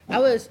I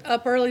was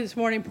up early this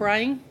morning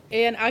praying,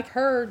 and I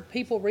heard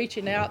people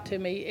reaching out to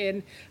me,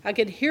 and I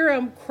could hear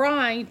them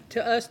crying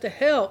to us to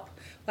help,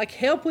 like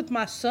help with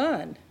my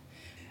son.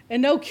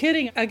 And no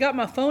kidding, I got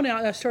my phone out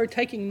and I started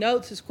taking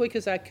notes as quick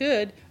as I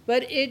could,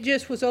 but it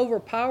just was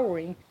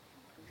overpowering.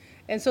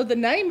 And so the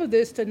name of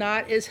this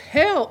tonight is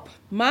Help.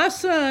 My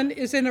son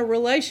is in a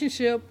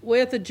relationship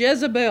with a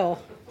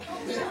Jezebel.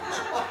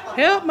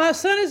 Help, my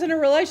son is in a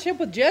relationship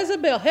with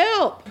Jezebel.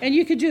 Help. And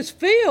you could just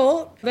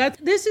feel that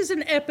this is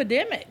an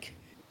epidemic.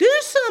 Do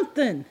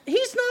something.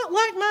 He's not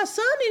like my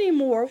son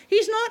anymore.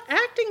 He's not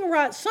acting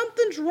right.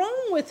 Something's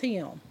wrong with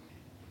him.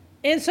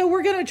 And so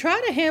we're going to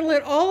try to handle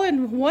it all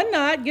in one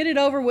night, get it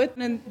over with,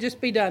 and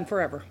just be done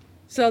forever.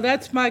 So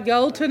that's my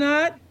goal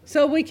tonight,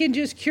 so we can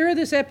just cure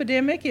this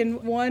epidemic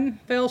in one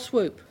fell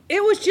swoop.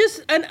 It was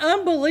just an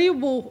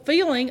unbelievable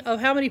feeling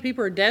of how many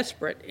people are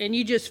desperate. And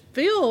you just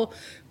feel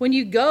when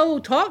you go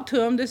talk to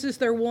them, this is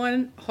their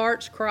one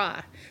heart's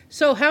cry.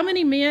 So how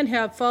many men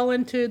have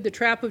fallen to the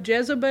trap of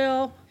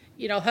Jezebel?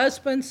 You know,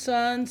 husbands,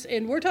 sons,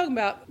 and we're talking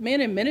about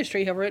men in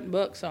ministry have written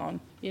books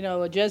on, you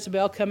know, a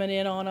Jezebel coming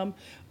in on them.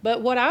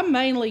 But what I'm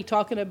mainly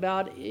talking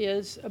about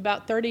is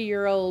about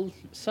 30-year-old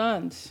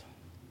sons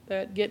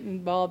that get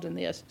involved in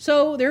this.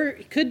 So there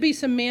could be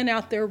some men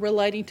out there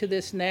relating to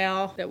this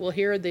now that will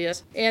hear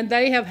this, and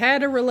they have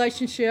had a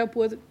relationship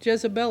with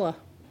Jezebel.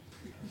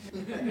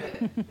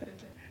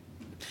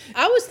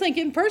 I was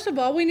thinking, first of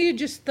all, we need to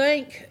just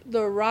thank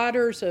the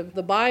writers of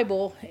the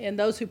Bible and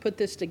those who put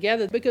this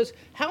together, because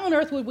how on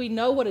earth would we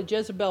know what a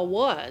Jezebel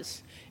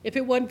was if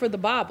it wasn't for the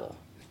Bible?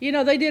 You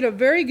know, they did a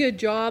very good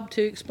job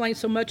to explain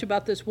so much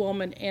about this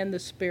woman and the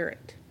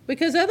spirit.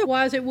 Because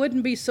otherwise it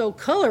wouldn't be so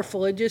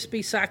colorful. It'd just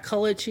be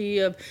psychology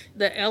of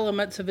the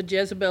elements of a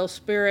Jezebel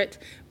spirit.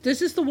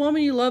 This is the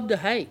woman you love to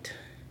hate.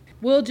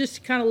 We'll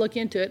just kind of look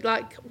into it.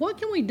 Like, what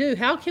can we do?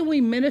 How can we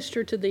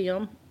minister to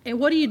them? And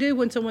what do you do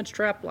when someone's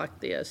trapped like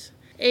this?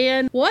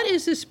 And what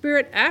is the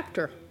spirit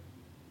after?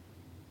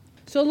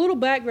 So a little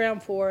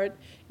background for it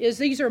is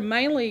these are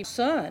mainly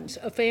sons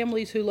of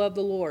families who love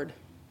the Lord.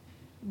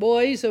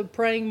 Boys of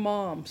praying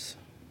moms.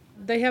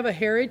 They have a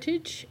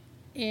heritage,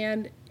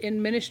 and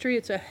in ministry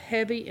it's a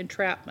heavy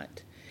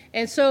entrapment.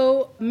 And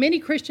so many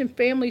Christian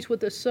families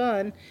with a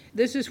son,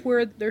 this is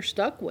where they're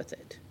stuck with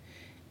it.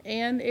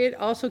 And it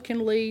also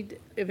can lead,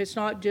 if it's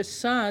not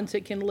just sons,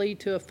 it can lead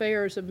to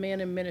affairs of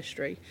men in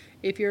ministry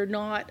if you're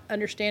not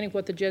understanding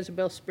what the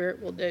Jezebel spirit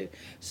will do.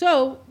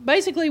 So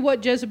basically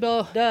what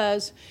Jezebel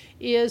does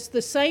is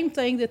the same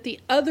thing that the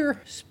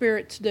other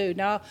spirits do.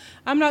 Now,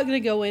 I'm not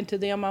going to go into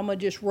them. I'm going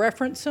to just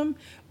reference them.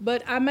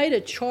 But I made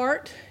a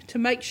chart to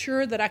make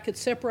sure that I could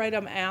separate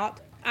them out.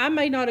 I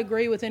may not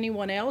agree with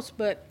anyone else,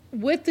 but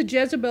with the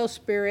Jezebel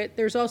spirit,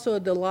 there's also a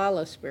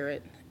Delilah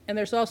spirit. And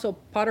there's also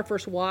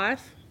Potiphar's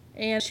wife.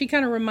 And she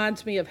kind of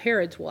reminds me of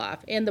Herod's wife.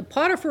 And the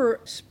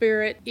Potiphar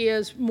spirit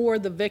is more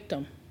the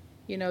victim.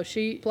 You know,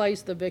 she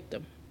plays the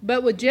victim.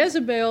 But with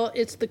Jezebel,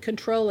 it's the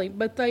controlling.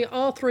 But they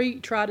all three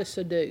try to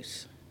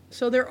seduce.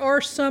 So there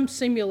are some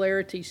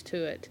similarities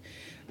to it.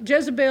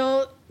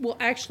 Jezebel will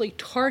actually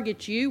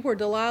target you, where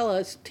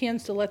Delilah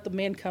tends to let the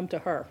men come to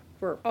her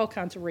for all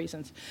kinds of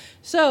reasons.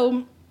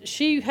 So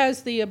she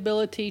has the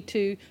ability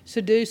to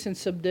seduce and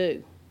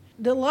subdue.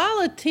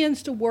 Delilah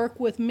tends to work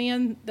with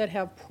men that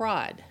have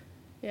pride.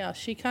 Yeah,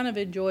 she kind of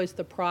enjoys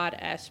the pride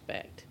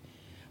aspect.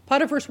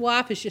 Potiphar's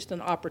wife is just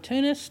an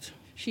opportunist.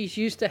 She's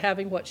used to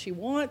having what she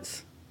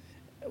wants.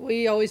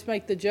 We always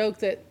make the joke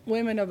that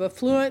women of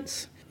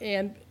affluence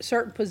and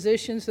certain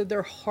positions that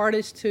they're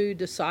hardest to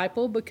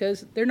disciple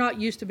because they're not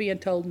used to being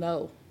told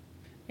no.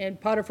 And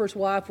Potiphar's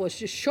wife was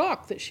just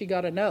shocked that she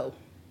got a no.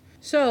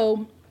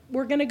 So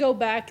we're going to go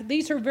back.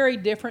 These are very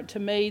different to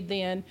me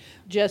than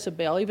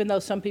Jezebel, even though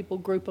some people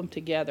group them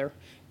together.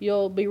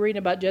 You'll be reading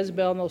about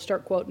Jezebel and they'll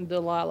start quoting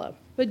Delilah.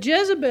 But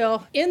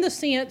Jezebel, in the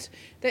sense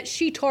that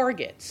she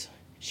targets.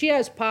 She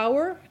has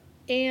power,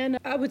 and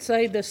I would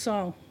say this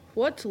song,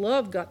 what's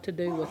love got to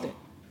do with it?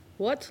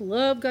 What's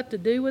love got to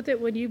do with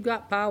it when you've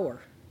got power?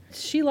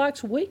 She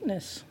likes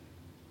weakness.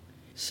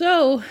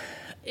 So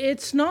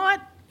it's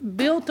not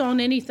built on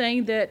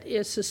anything that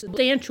is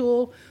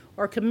substantial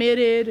or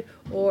committed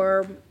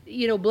or,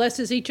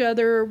 blesses each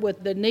other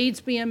with the needs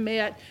being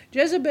met.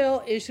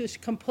 Jezebel is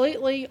just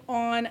completely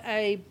on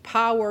a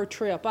power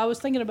trip. I was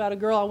thinking about a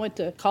girl I went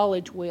to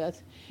college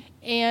with,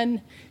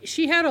 and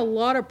she had a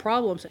lot of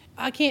problems.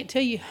 I can't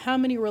tell you how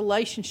many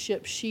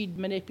relationships she'd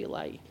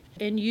manipulate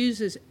and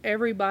uses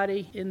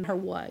everybody in her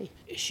way.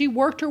 She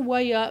worked her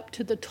way up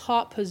to the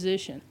top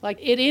position. Like,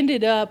 it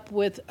ended up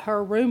with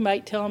her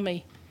roommate telling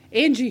me,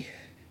 Angie,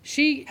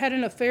 she had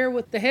an affair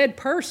with the head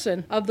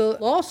person of the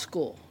law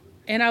school.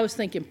 And I was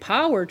thinking,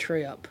 power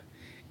trip.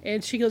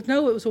 And she goes,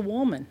 no, it was a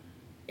woman.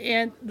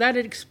 And that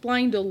had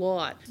explained a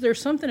lot.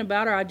 There's something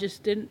about her, I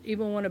just didn't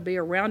even want to be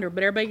around her.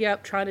 But everybody got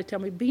up trying to tell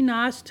me, be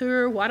nice to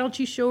her. Why don't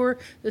you show her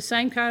the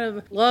same kind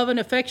of love and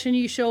affection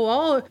you show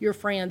all your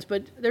friends?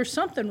 But there's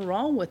something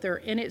wrong with her,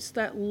 and it's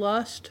that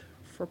lust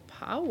for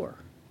power.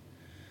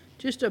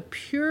 Just a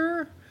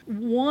pure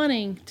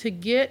wanting to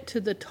get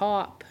to the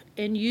top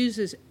and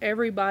uses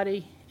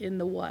everybody in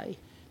the way.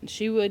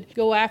 She would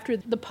go after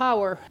the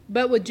power.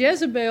 But with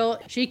Jezebel,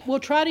 she will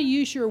try to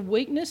use your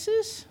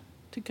weaknesses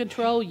to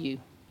control you.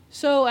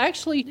 So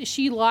actually,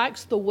 she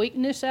likes the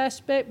weakness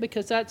aspect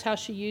because that's how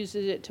she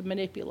uses it to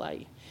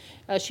manipulate.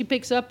 She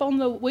picks up on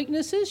the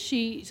weaknesses.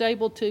 She's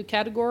able to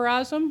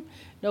categorize them,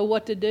 know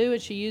what to do,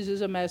 and she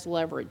uses them as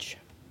leverage.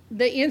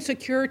 The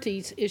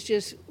insecurities is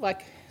just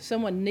like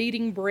someone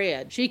kneading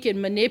bread. She can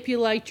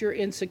manipulate your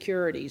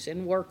insecurities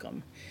and work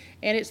them.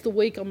 And it's the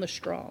weak on the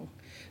strong.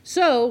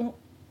 So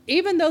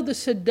even though the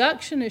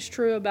seduction is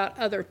true about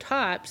other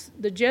types,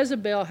 the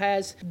Jezebel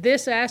has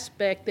this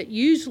aspect that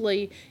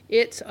usually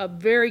it's a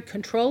very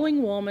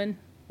controlling woman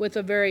with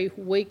a very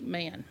weak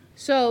man.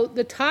 So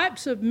the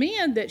types of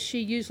men that she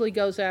usually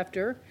goes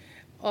after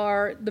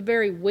are the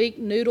very weak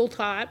noodle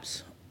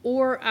types,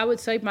 or I would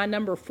say my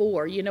number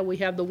 4. You know, we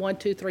have the 1,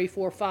 2, 3,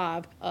 4,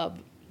 5 of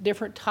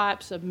different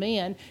types of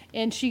men,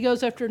 and she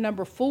goes after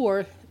number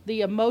 4,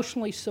 the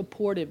emotionally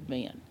supportive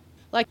men.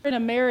 Like in a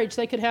marriage,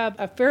 they could have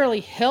a fairly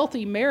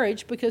healthy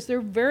marriage because they're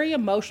very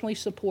emotionally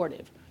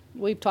supportive.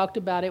 We've talked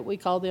about it. We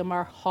call them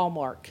our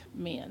Hallmark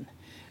men.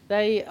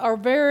 They are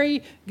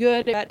very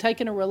good at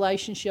taking a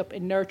relationship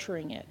and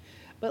nurturing it.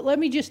 But let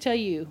me just tell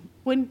you,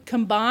 when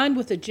combined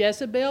with a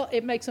Jezebel,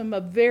 it makes them a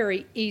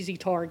very easy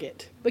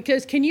target.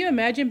 Because can you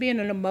imagine being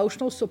an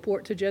emotional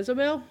support to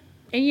Jezebel?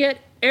 And yet,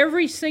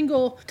 every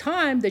single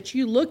time that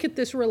you look at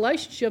this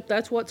relationship,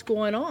 that's what's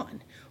going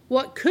on.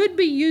 What could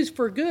be used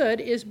for good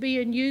is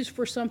being used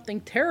for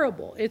something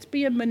terrible. It's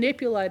being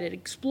manipulated,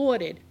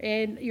 exploited,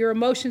 and your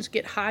emotions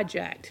get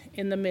hijacked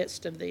in the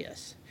midst of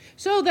this.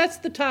 So that's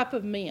the type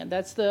of man.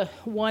 That's the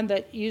one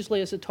that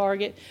usually is a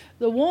target.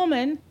 The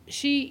woman,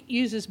 she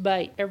uses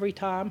bait every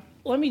time.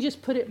 Let me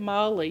just put it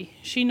mildly.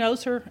 She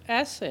knows her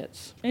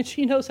assets, and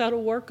she knows how to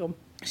work them.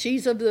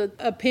 She's of the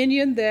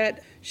opinion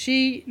that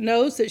she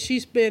knows that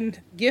she's been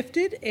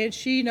gifted, and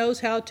she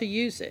knows how to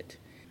use it.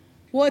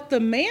 What the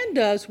man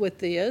does with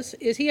this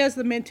is he has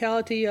the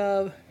mentality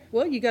of,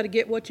 well, you got to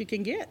get what you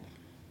can get.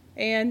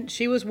 And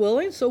she was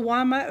willing, so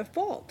why am I at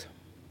fault?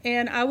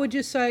 And I would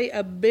just say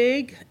a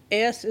big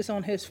S is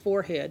on his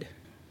forehead.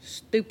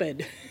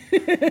 Stupid.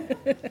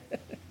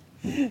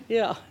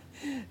 Yeah.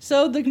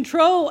 So the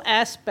control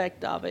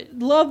aspect of it,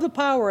 love the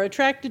power,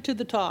 attracted to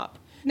the top.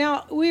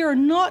 Now, we are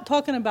not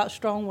talking about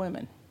strong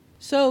women.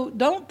 So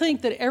don't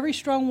think that every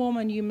strong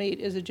woman you meet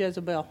is a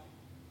Jezebel.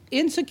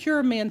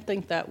 Insecure men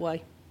think that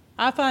way.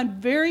 I find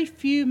very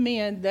few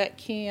men that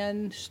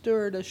can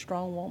steward a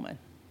strong woman.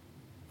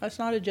 That's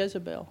not a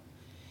Jezebel.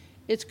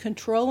 It's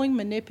controlling,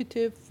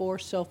 manipulative for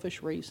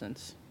selfish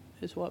reasons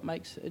is what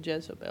makes a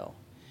Jezebel.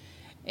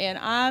 And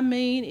I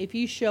mean, if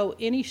you show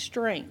any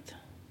strength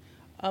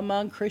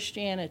among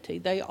Christianity,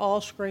 they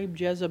all scream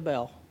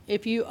Jezebel.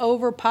 If you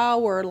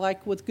overpower,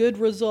 like with good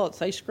results,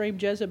 they scream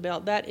Jezebel.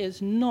 That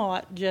is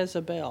not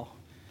Jezebel.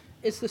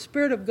 It's the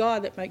Spirit of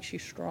God that makes you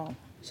strong.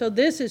 So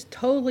this is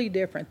totally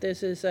different.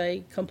 This is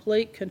a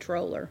complete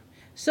controller.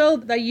 So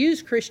they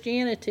use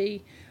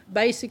Christianity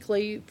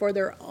basically for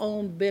their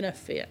own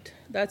benefit.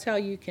 That's how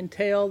you can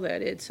tell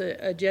that it's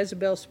a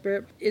Jezebel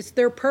spirit. It's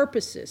their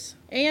purposes.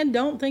 And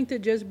don't think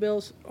that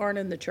Jezebels aren't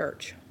in the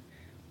church.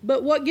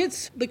 But what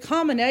gets the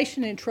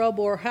combination in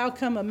trouble, or how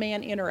come a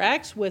man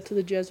interacts with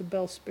the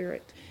Jezebel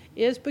spirit,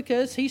 is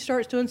because he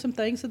starts doing some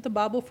things that the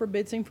Bible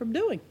forbids him from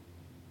doing.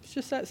 It's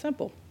just that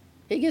simple.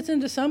 He gets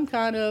into some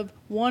kind of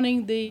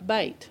wanting the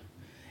bait,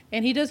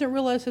 and he doesn't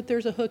realize that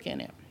there's a hook in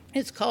it.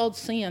 It's called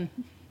sin.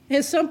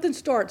 And something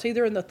starts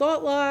either in the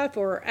thought life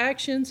or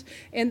actions,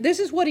 and this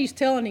is what he's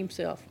telling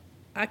himself.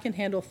 I can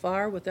handle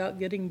fire without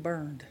getting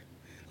burned.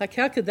 Like,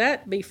 how could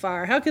that be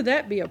fire? How could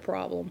that be a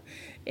problem?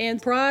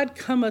 And pride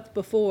cometh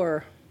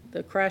before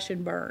the crash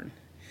and burn.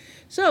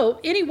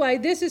 So anyway,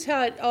 this is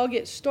how it all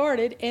gets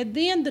started, and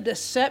then the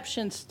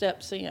deception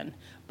steps in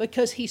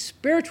because he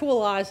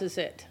spiritualizes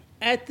it.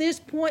 At this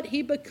point,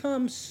 he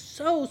becomes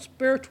so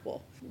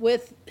spiritual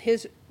with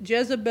his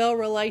Jezebel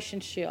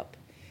relationship.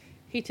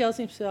 He tells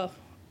himself,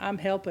 I'm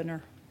helping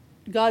her.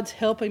 God's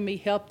helping me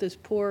help this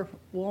poor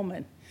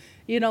woman.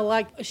 You know,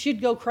 like she'd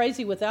go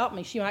crazy without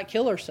me. She might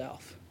kill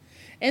herself.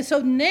 And so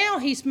now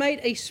he's made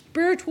a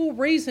spiritual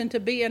reason to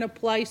be in a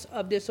place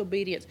of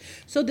disobedience.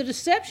 So the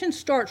deception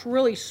starts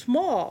really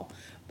small,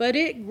 but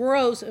it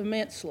grows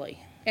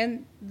immensely.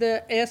 And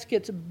the S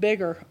gets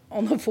bigger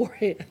on the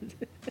forehead.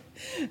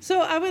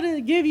 So I'm going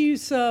to give you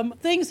some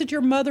things that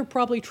your mother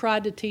probably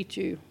tried to teach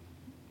you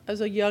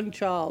as a young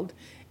child,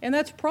 and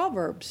that's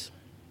Proverbs.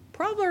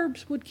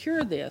 Proverbs would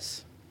cure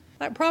this.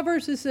 Like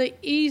Proverbs is the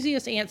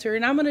easiest answer,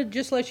 and I'm going to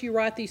just let you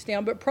write these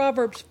down, but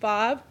Proverbs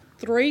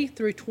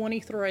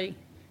 5:3-23.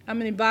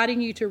 I'm inviting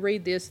you to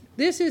read this.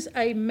 This is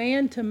a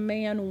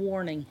man-to-man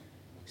warning.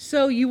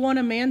 So you want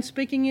a man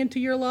speaking into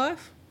your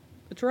life?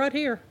 It's right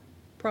here.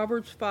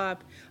 Proverbs 5.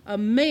 A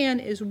man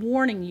is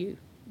warning you,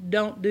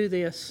 don't do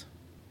this.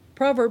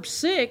 Proverbs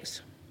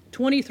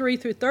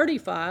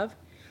 6:23-35.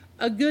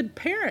 A good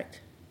parent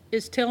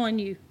is telling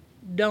you,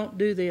 don't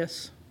do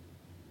this.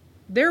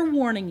 They're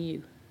warning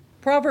you.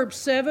 Proverbs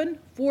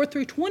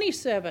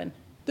 7:4-27.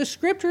 The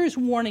scripture is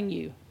warning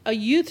you. A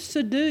youth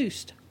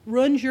seduced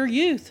ruins your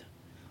youth.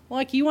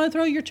 Like, you want to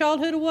throw your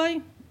childhood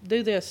away?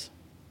 Do this.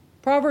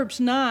 Proverbs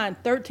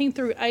 9:13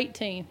 through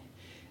 18.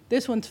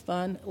 This one's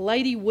fun.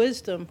 Lady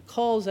Wisdom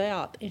calls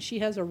out, and she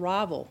has a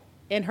rival.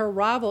 And her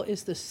rival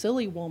is the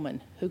silly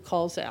woman who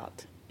calls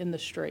out in the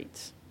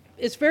streets.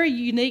 It's very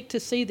unique to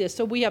see this.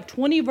 So we have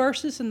 20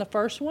 verses in the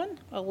first one,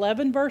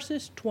 11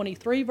 verses,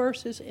 23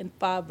 verses, and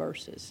 5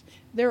 verses.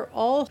 They're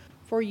all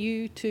for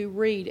you to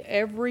read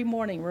every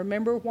morning.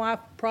 Remember why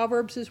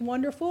Proverbs is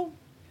wonderful?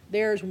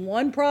 There's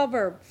one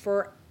proverb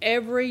for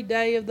every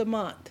day of the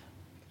month.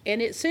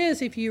 And it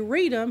says if you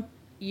read them,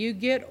 you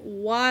get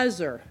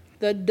wiser.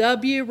 The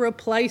W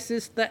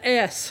replaces the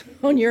S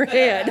on your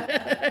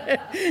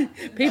head.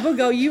 People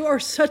go, you are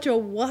such a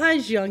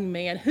wise young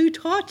man. Who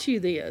taught you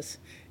this?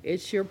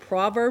 It's your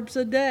Proverbs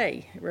a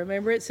day.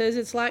 Remember, it says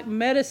it's like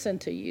medicine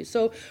to you.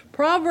 So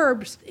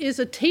Proverbs is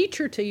a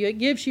teacher to you. It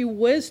gives you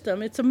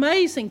wisdom. It's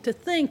amazing to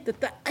think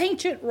that the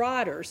ancient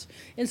writers,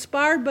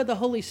 inspired by the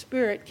Holy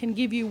Spirit, can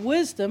give you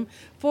wisdom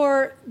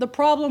for the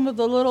problem of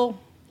the little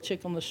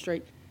chick on the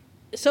street.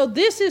 So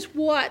this is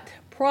what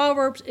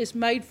Proverbs is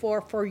made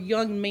for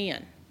young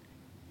men.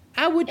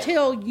 I would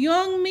tell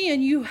young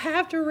men, you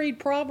have to read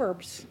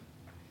Proverbs.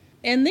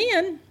 And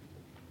then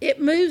it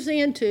moves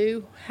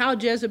into how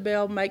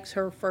Jezebel makes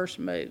her first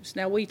moves.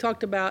 Now, we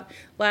talked about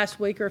last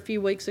week or a few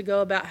weeks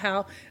ago about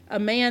how a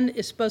man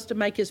is supposed to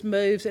make his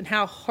moves and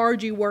how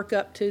hard you work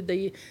up to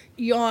the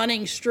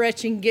yawning,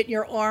 stretching, getting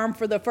your arm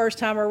for the first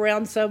time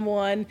around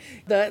someone,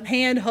 the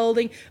hand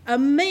holding. A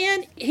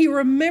man, he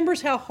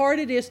remembers how hard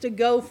it is to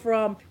go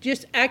from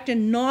just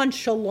acting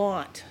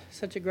nonchalant,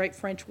 such a great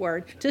French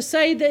word, to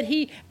say that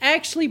he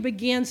actually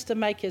begins to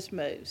make his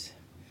moves.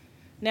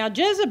 Now,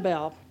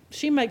 Jezebel,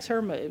 she makes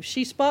her move.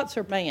 She spots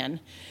her man.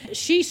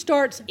 She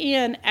starts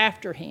in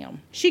after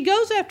him. She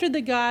goes after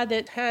the guy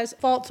that has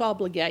false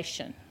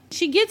obligation.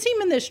 She gets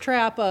him in this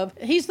trap of,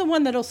 he's the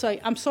one that'll say,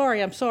 I'm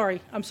sorry, I'm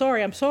sorry, I'm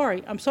sorry, I'm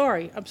sorry, I'm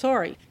sorry, I'm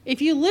sorry.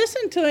 If you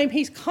listen to him,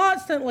 he's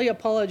constantly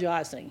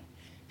apologizing.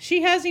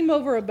 She has him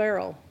over a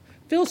barrel.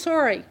 Feel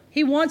sorry.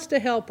 He wants to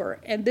help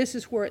her, and this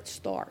is where it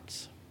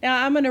starts.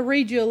 Now, I'm going to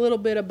read you a little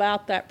bit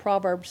about that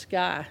Proverbs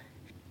guy.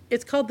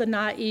 It's called the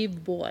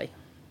naive boy.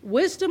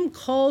 Wisdom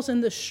calls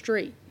in the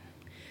street.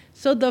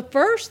 So the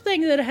first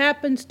thing that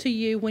happens to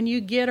you when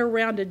you get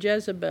around a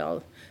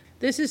Jezebel,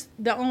 this is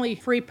the only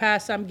free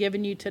pass I'm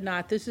giving you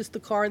tonight. This is the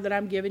card that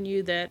I'm giving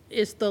you that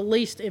is the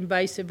least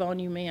invasive on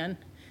you, man.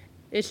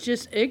 It's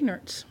just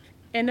ignorance.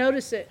 And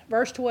notice it,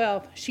 verse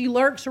 12, she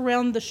lurks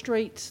around the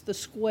streets, the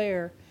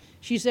square.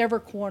 She's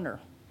every corner.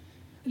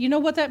 You know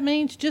what that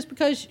means? Just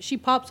because she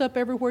pops up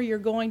everywhere you're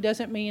going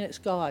doesn't mean it's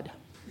God.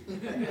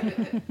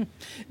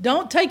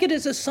 Don't take it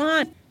as a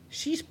sign.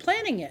 She's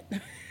planning it.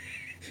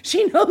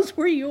 She knows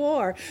where you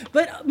are.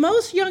 But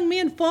most young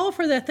men fall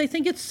for that. They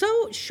think it's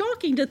so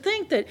shocking to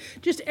think that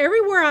just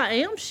everywhere I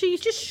am, she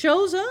just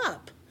shows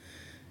up.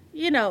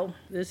 You know,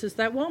 this is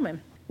that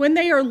woman. When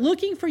they are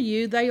looking for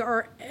you, they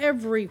are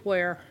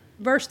everywhere.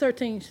 Verse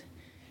 13,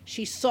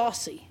 she's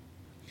saucy.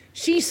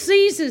 She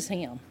seizes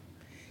him.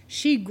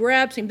 She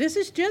grabs him. This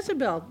is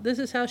Jezebel. This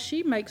is how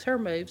she makes her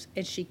moves,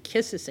 and she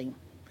kisses him.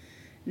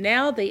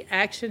 Now the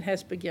action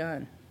has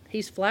begun.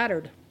 He's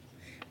flattered.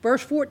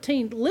 Verse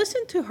 14,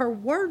 listen to her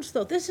words,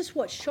 though. This is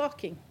what's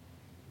shocking.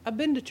 I've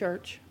been to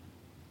church.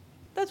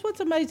 That's what's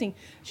amazing.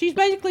 She's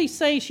basically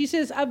saying, she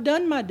says, I've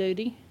done my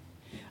duty.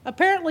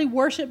 Apparently,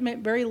 worship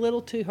meant very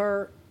little to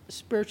her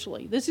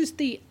spiritually. This is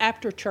the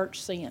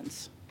after-church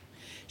sins.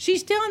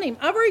 She's telling him,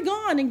 I've already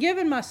gone and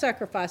given my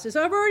sacrifices.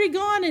 I've already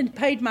gone and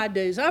paid my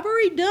dues. I've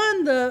already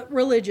done the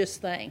religious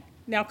thing.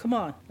 Now, come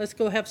on, let's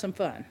go have some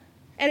fun.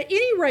 At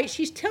any rate,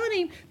 she's telling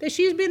him that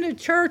she's been to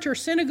church or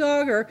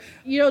synagogue or,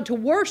 to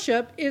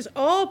worship is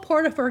all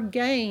part of her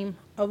game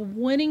of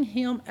winning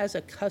him as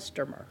a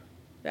customer.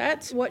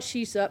 That's what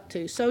she's up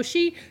to. So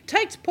she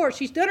takes part.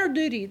 She's done her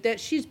duty, that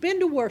she's been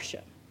to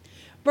worship.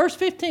 Verse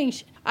 15,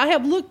 I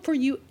have looked for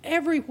you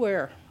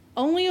everywhere.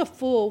 Only a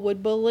fool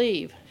would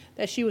believe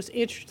that she was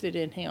interested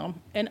in him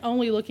and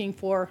only looking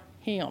for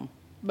him.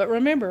 But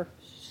remember,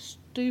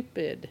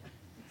 stupid.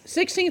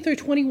 16 through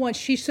 21,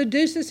 she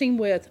seduces him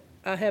with,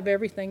 I have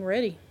everything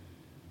ready.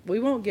 We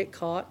won't get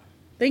caught.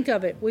 Think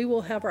of it. We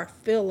will have our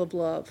fill of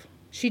love.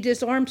 She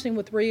disarms him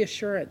with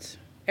reassurance.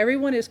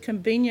 Everyone is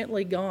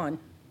conveniently gone.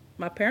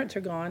 My parents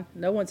are gone.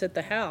 No one's at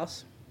the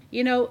house.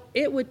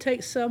 It would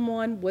take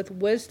someone with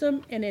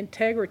wisdom and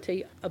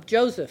integrity of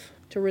Joseph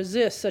to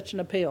resist such an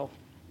appeal.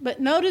 But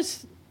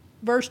notice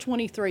verse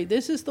 23.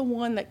 This is the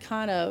one that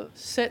kind of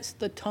sets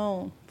the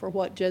tone for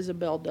what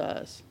Jezebel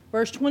does.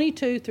 Verse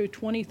 22 through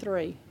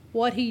 23.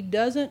 What he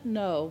doesn't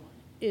know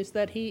is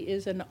that he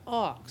is an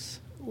ox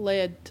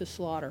led to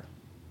slaughter,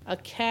 a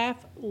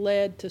calf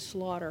led to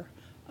slaughter,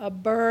 a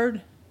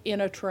bird in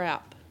a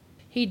trap.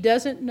 He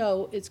doesn't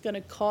know it's going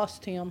to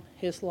cost him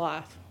his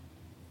life.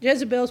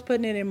 Jezebel's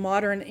putting it in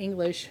modern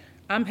English.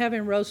 I'm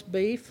having roast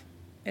beef,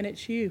 and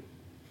it's you.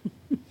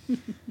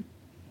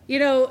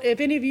 If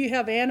any of you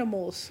have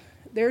animals,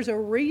 there's a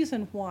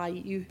reason why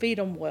you feed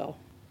them well.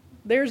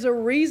 There's a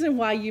reason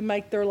why you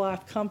make their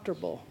life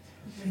comfortable.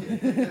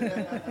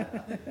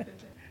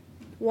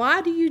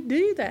 Why do you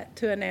do that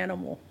to an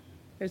animal?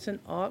 It's an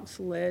ox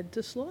led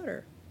to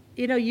slaughter.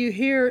 You know, you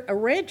hear a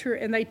rancher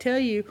and they tell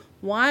you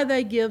why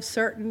they give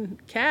certain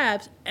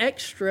calves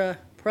extra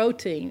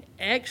protein,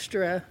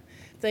 extra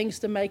things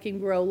to make him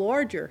grow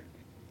larger.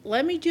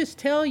 Let me just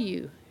tell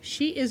you,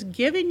 she is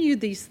giving you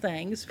these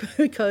things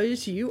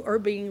because you are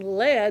being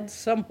led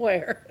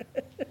somewhere.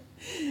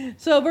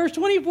 So verse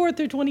 24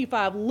 through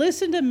 25,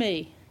 listen to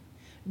me.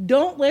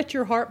 Don't let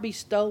your heart be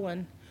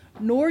stolen,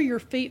 nor your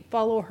feet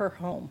follow her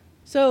home.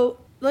 So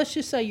let's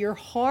just say your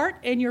heart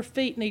and your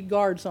feet need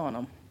guards on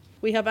them.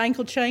 We have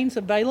ankle chains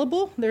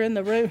available. They're in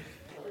the room.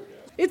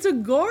 It's a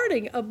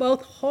guarding of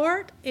both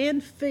heart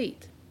and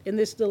feet in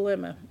this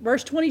dilemma.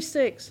 Verse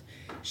 26,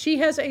 she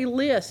has a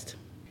list,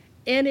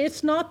 and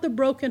it's not the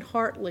broken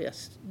heart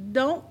list.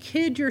 Don't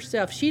kid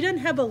yourself. She didn't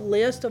have a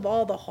list of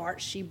all the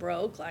hearts she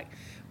broke, like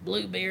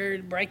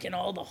Bluebeard breaking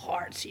all the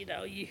hearts. You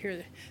know, you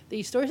hear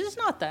these stories. It's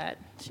not that.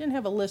 She didn't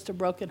have a list of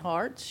broken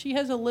hearts. She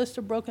has a list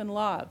of broken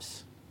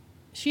lives.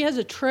 She has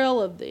a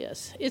trail of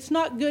this. It's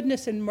not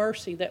goodness and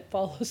mercy that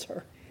follows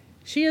her.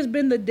 She has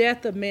been the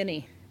death of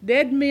many.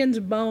 Dead men's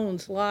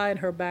bones lie in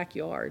her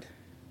backyard.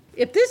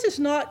 If this is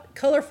not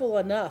colorful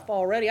enough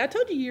already, I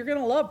told you you're going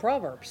to love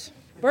Proverbs.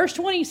 Verse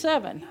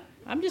 27,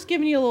 I'm just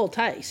giving you a little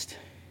taste.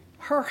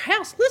 Her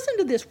house, listen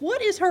to this.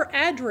 What is her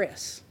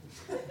address?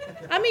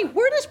 I mean,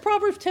 where does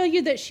Proverbs tell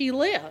you that she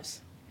lives?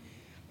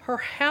 Her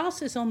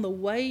house is on the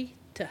way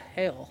to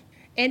hell.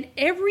 And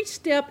every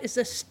step is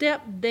a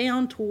step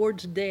down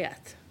towards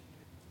death.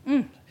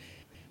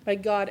 May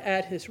God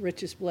add his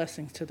richest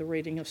blessings to the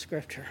reading of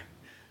Scripture.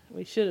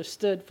 We should have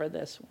stood for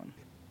this one.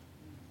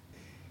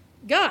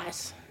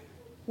 Guys,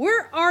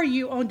 where are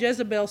you on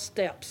Jezebel's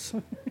steps?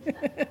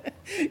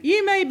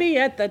 You may be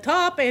at the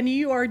top and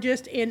you are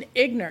just in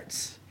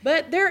ignorance.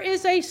 But there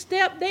is a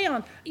step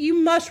down. You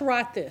must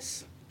write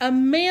this. A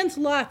man's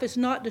life is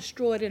not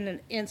destroyed in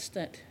an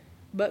instant,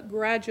 but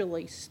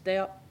gradually,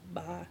 step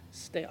by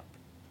step.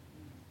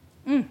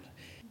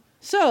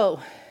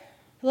 So,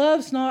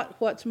 love's not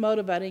what's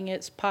motivating,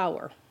 it's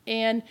power.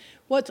 And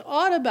what's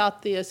odd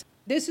about this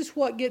is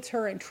what gets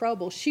her in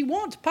trouble. She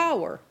wants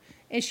power,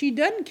 and she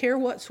doesn't care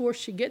what source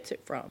she gets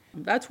it from.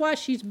 That's why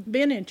she's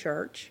been in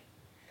church.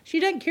 She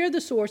doesn't care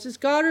the source, it's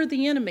God or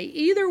the enemy.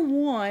 Either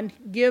one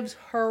gives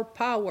her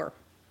power.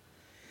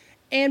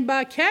 And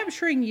by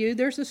capturing you,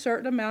 there's a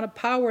certain amount of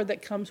power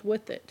that comes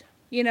with it.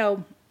 You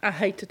know, I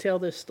hate to tell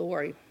this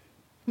story,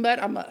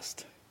 but I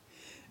must.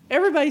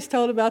 Everybody's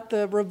told about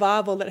the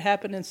revival that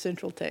happened in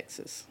Central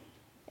Texas.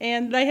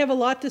 And they have a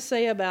lot to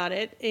say about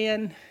it.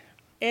 And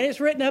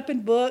it's written up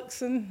in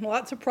books and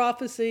lots of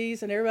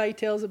prophecies, and everybody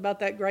tells about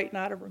that great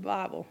night of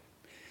revival.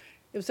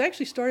 It was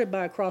actually started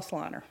by a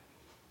crossliner.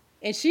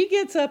 And she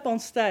gets up on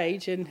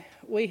stage, and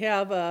we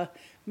have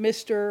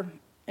Mr.,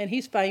 and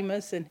he's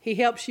famous, and he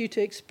helps you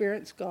to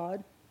experience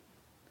God.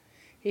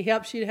 He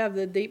helps you to have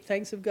the deep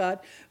things of God.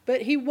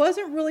 But he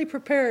wasn't really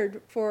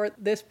prepared for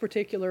this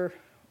particular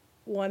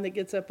one that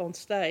gets up on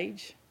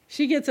stage.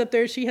 She gets up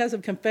there, she has a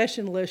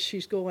confession list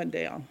she's going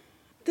down.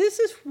 This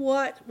is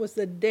what was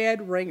the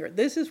dead ringer.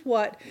 This is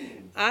what,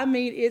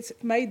 it's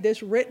made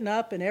this written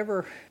up in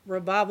every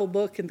revival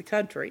book in the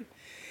country.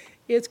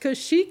 It's because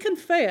she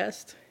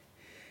confessed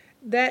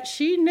that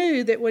she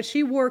knew that when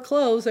she wore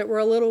clothes that were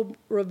a little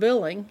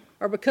revealing,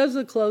 or because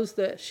of the clothes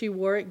that she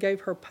wore, it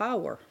gave her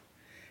power.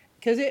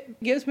 Because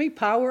it gives me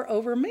power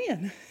over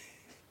men.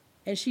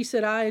 And she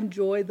said, I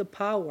enjoy the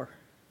power.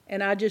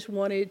 And I just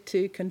wanted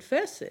to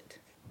confess it.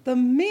 The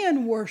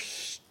men were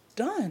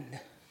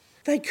stunned.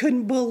 They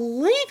couldn't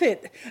believe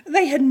it.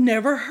 They had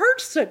never heard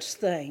such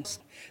things.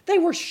 They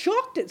were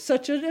shocked at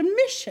such an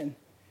admission.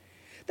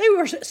 They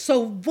were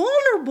so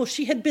vulnerable.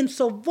 She had been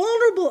so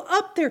vulnerable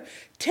up there,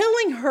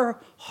 telling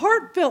her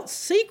heartfelt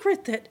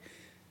secret that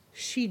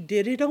she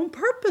did it on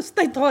purpose.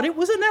 They thought it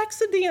was an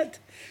accident.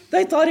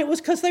 They thought it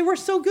was because they were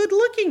so good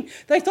looking.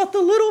 They thought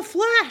the little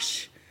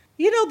flash,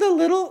 the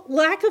little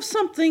lack of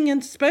something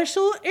in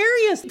special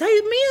areas. They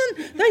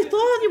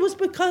thought it was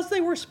because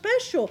they were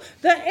special.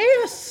 The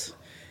S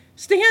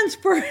stands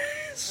for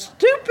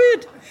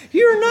stupid.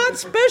 You're not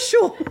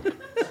special.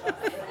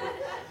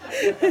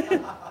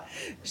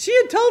 She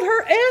had told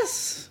her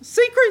S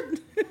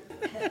secret.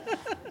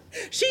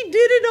 She did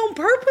it on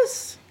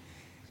purpose.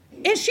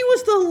 And she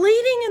was the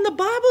leading in the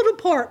Bible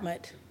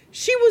department.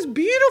 She was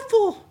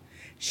beautiful.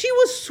 She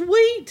was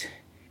sweet.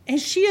 And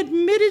she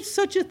admitted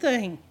such a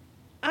thing.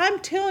 I'm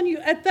telling you,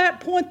 at that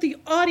point, the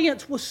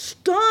audience was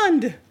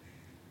stunned.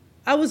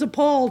 I was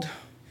appalled.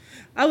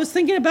 I was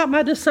thinking about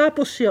my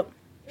discipleship.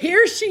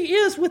 Here she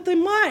is with the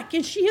mic,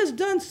 and she has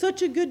done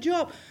such a good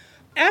job.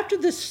 After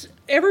this,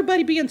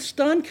 everybody being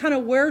stunned kind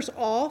of wears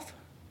off.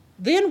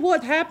 Then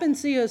what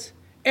happens is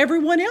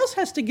everyone else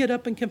has to get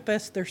up and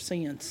confess their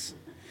sins.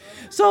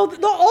 So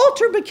the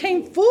altar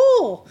became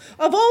full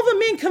of all the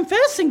men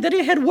confessing that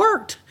it had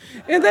worked.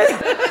 And then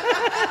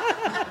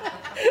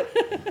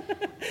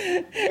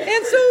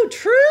And so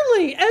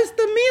truly, as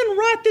the men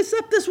write this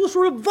up, this was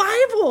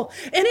revival.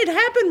 And it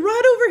happened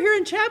right over here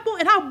in chapel,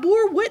 and I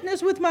bore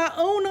witness with my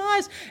own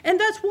eyes, and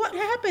that's what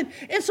happened.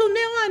 And so now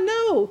I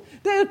know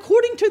that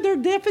according to their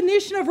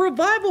definition of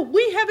revival,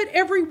 we have it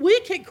every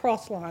week at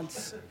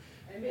Crosslines.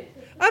 Amen.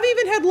 I've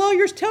even had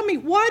lawyers tell me,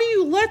 why do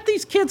you let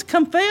these kids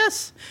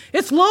confess?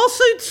 It's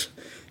lawsuits.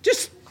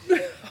 Just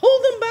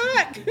hold them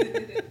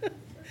back.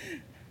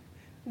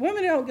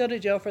 Women don't go to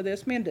jail for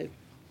this. Men do.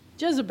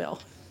 Jezebel.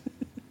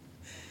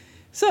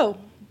 So,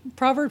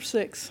 Proverbs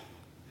 6.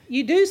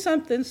 You do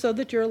something so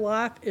that your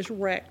life is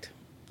wrecked.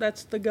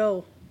 That's the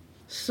goal.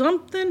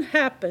 Something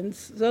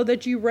happens so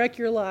that you wreck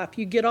your life.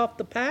 You get off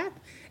the path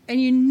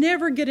and you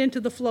never get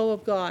into the flow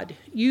of God.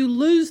 You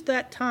lose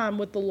that time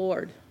with the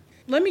Lord.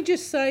 Let me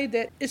just say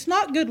that it's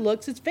not good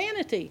looks, it's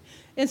vanity.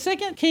 In 2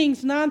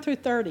 Kings 9 through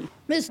 30,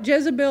 this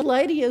Jezebel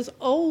lady is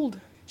old.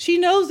 She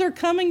knows they're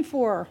coming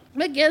for her.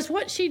 But guess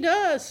what she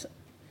does?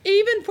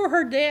 Even for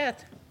her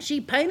death,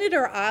 she painted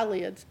her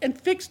eyelids and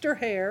fixed her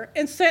hair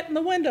and sat in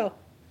the window.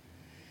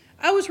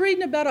 I was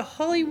reading about a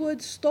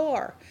Hollywood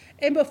star,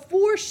 and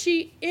before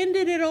she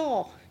ended it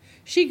all,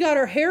 she got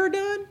her hair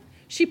done,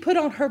 she put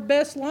on her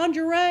best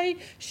lingerie,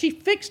 she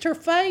fixed her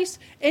face,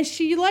 and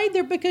she laid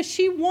there because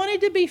she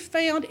wanted to be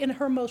found in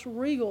her most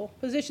regal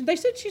position. They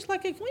said she's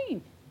like a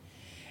queen.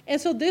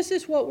 And so this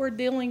is what we're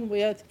dealing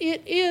with.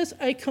 It is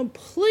a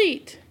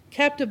complete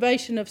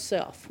captivation of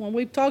self. When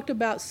we've talked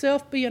about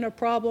self being a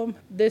problem,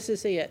 this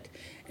is it.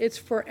 It's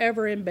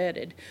forever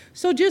embedded.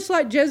 So just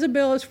like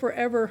Jezebel is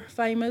forever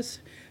famous,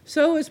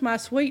 so is my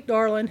sweet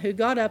darling who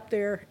got up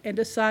there and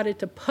decided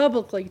to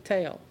publicly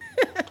tell.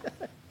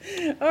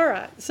 All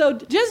right, so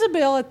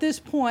Jezebel at this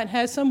point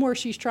has somewhere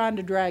she's trying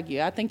to drag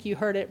you. I think you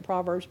heard it in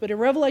Proverbs, but in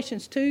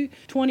Revelations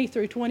 2:20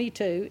 through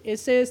 22, it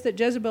says that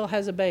Jezebel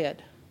has a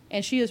bed,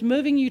 and she is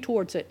moving you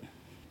towards it.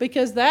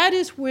 Because that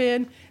is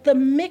when the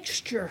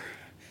mixture,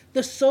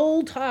 the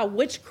soul tie,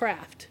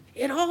 witchcraft,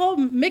 it all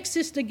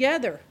mixes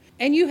together,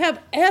 and you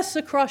have S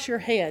across your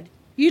head.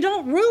 You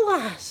don't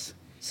realize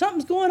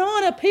something's going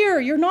on up here.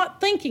 You're not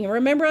thinking.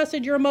 Remember I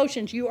said your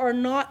emotions. You are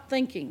not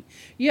thinking.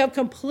 You have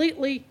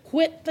completely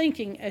quit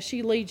thinking as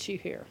she leads you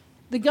here.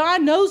 The guy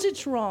knows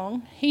it's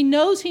wrong. He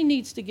knows he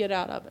needs to get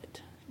out of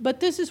it.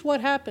 But this is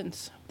what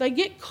happens. They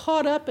get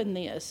caught up in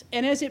this.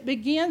 And as it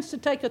begins to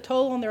take a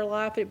toll on their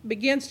life, it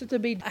begins to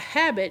be a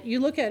habit. You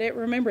look at it,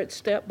 remember it's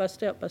step by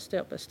step by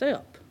step by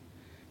step.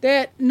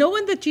 That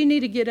knowing that you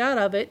need to get out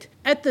of it,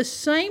 at the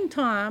same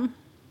time,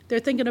 they're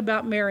thinking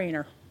about marrying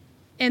her.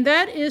 And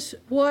that is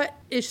what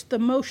is the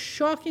most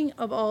shocking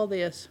of all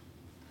this.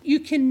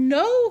 You can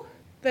know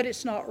that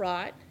it's not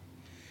right.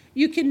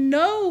 You can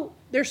know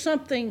there's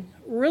something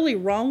really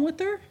wrong with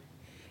her.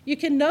 You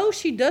can know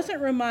she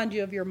doesn't remind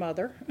you of your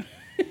mother.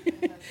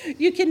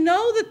 You can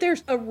know that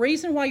there's a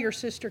reason why your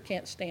sister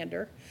can't stand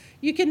her.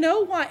 You can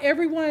know why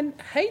everyone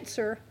hates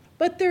her,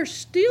 but there's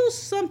still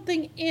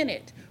something in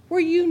it where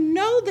you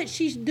know that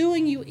she's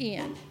doing you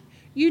in.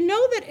 You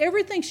know that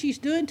everything she's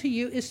doing to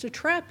you is to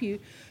trap you,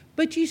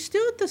 but you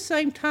still at the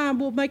same time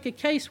will make a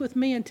case with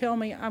me and tell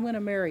me I'm going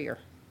to marry her.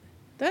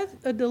 That's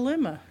a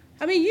dilemma.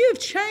 I mean, you've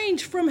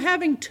changed from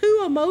having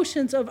two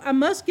emotions of I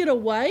must get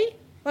away,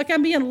 like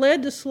I'm being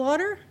led to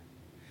slaughter,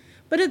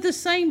 but at the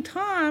same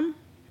time,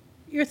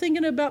 you're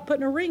thinking about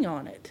putting a ring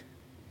on it.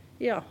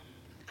 Yeah.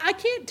 I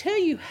can't tell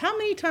you how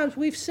many times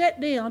we've sat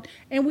down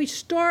and we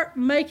start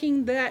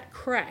making that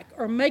crack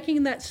or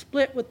making that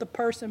split with the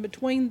person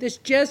between this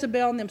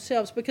Jezebel and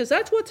themselves, because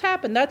that's what's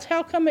happened. That's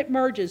how come it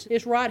merges,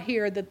 is right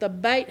here, that the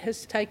bait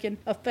has taken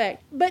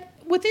effect. But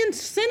within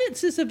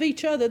sentences of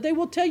each other, they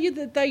will tell you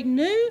that they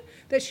knew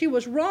that she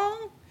was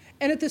wrong,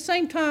 and at the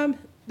same time,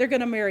 they're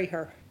going to marry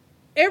her.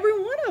 Every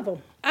one of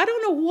them. I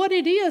don't know what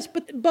it is,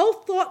 but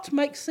both thoughts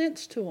make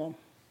sense to them.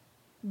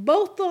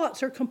 Both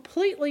thoughts are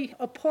completely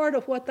a part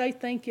of what they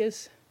think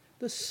is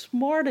the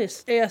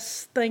smartest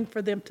thing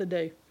for them to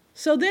do.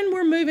 So then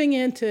we're moving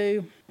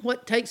into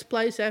what takes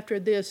place after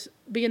this,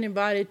 being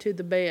invited to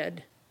the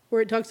bed,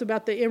 where it talks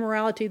about the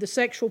immorality, the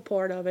sexual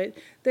part of it.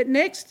 That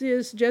next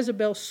is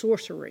Jezebel's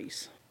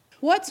sorceries.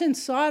 What's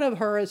inside of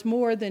her is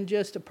more than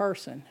just a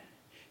person.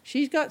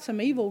 She's got some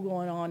evil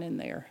going on in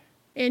there.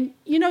 And,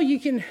 you know,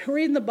 you can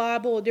read in the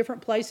Bible at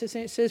different places,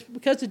 and it says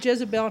because of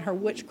Jezebel and her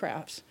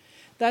witchcrafts.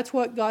 That's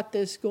what got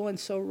this going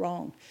so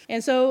wrong.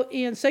 And so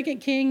in 2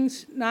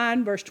 Kings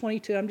 9, verse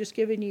 22, I'm just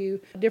giving you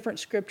different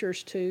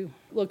scriptures to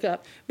look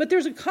up. But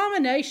there's a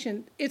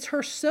combination. It's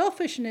her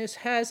selfishness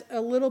has a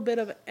little bit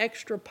of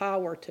extra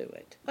power to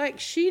it. Like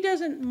she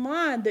doesn't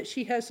mind that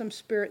she has some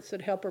spirits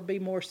that help her be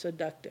more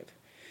seductive.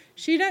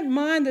 She doesn't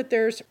mind that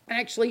there's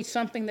actually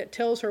something that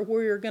tells her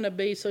where you're going to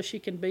be so she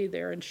can be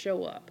there and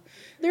show up.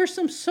 There's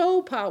some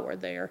soul power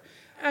there.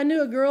 I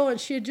knew a girl,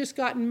 and she had just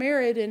gotten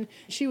married, and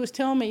she was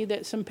telling me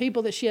that some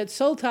people that she had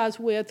soul ties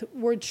with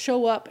would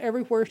show up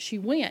everywhere she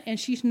went, and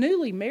she's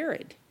newly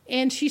married.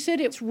 And she said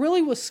it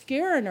really was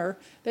scaring her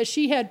that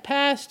she had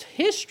past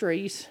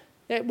histories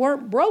that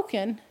weren't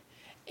broken,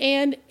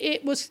 and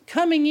it was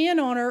coming in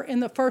on her in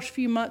the first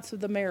few months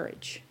of the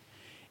marriage.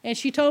 And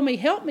she told me,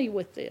 help me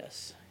with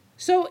this.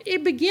 So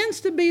it begins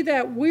to be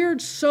that weird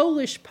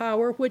soulish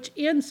power, which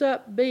ends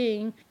up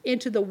being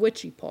into the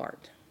witchy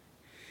part.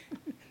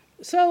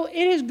 So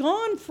it has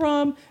gone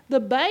from the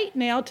bait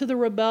now to the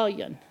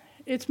rebellion.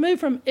 It's moved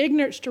from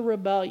ignorance to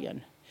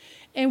rebellion.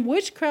 And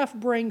witchcraft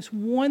brings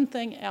one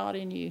thing out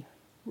in you,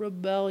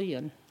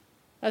 rebellion.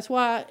 That's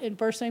why in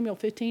 1 Samuel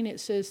 15 it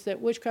says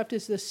that witchcraft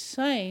is the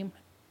same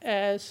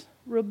as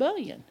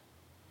rebellion.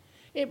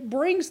 It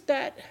brings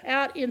that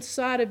out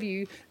inside of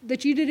you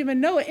that you didn't even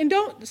know it. And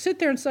don't sit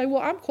there and say,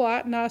 well, I'm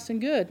quiet, nice,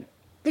 and good.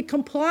 The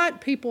compliant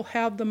people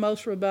have the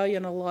most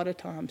rebellion a lot of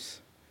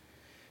times.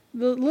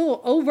 The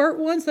little overt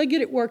ones, they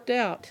get it worked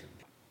out.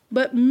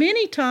 But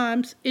many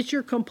times, it's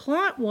your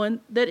compliant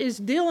one that is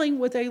dealing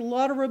with a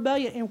lot of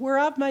rebellion. And where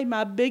I've made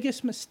my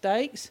biggest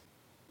mistakes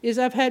is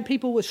I've had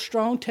people with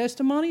strong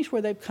testimonies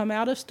where they've come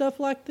out of stuff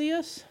like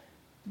this,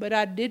 but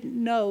I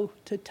didn't know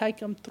to take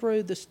them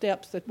through the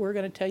steps that we're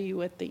going to tell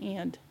you at the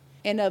end.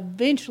 And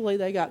eventually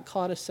they got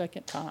caught a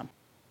second time.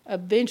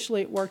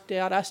 Eventually it worked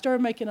out. I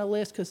started making a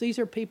list because these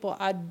are people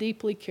I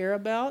deeply care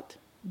about,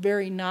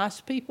 very nice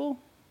people,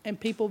 and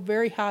people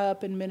very high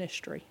up in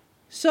ministry.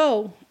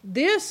 So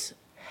this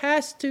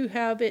has to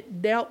have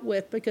it dealt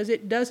with because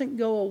it doesn't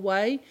go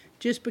away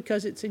just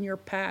because it's in your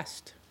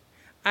past.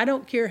 I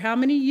don't care how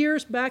many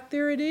years back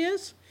there it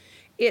is.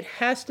 It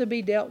has to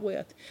be dealt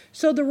with.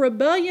 So the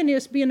rebellion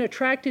is being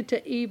attracted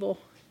to evil,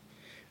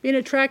 being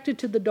attracted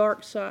to the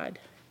dark side.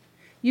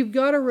 You've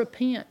got to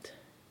repent.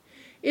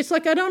 It's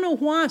like, I don't know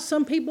why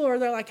some people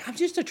they're like, I'm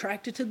just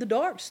attracted to the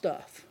dark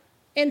stuff.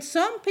 And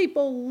some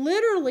people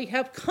literally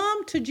have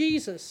come to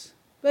Jesus,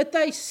 but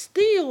they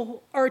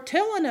still are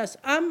telling us,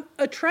 I'm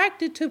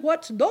attracted to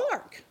what's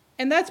dark.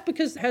 And that's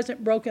because it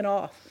hasn't broken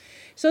off.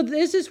 So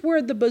this is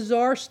where the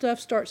bizarre stuff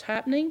starts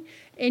happening,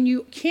 and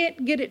you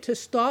can't get it to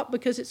stop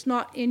because it's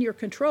not in your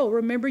control.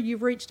 Remember,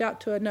 you've reached out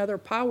to another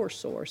power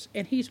source,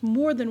 and he's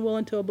more than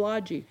willing to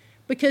oblige you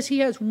because he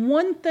has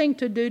one thing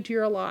to do to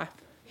your life.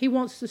 He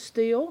wants to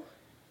steal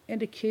and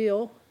to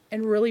kill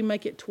and really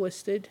make it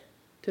twisted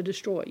to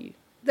destroy you.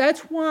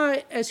 That's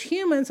why, as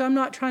humans, I'm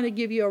not trying to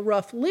give you a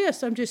rough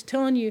list. I'm just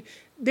telling you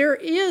there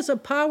is a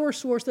power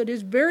source that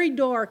is very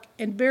dark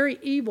and very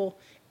evil,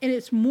 and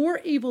it's more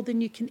evil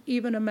than you can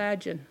even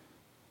imagine.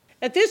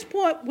 At this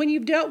point, when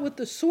you've dealt with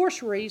the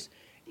sorceries,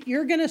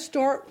 you're going to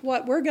start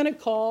what we're going to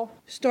call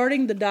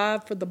starting the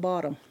dive for the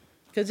bottom,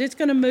 because it's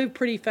going to move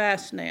pretty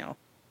fast now.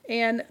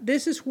 And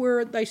this is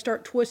where they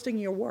start twisting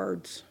your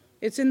words.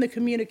 It's in the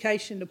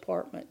communication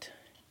department.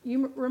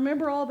 You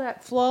remember all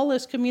that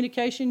flawless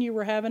communication you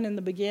were having in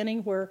the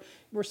beginning where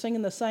we're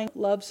singing the same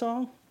love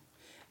song?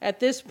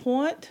 At this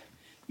point,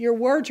 your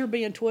words are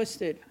being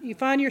twisted. You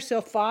find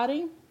yourself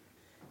fighting.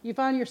 You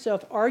find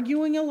yourself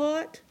arguing a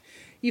lot.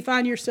 You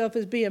find yourself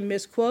as being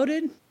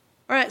misquoted.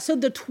 All right, so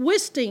the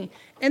twisting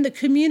and the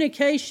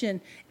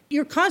communication,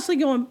 you're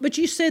constantly going, but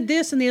you said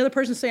this, and the other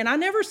person's saying, I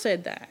never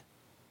said that.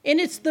 And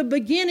it's the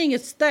beginning,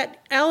 it's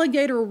that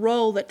alligator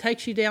roll that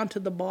takes you down to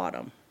the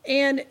bottom.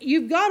 And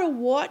you've got to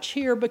watch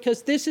here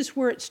because this is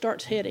where it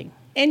starts hitting.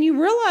 And you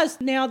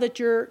realize now that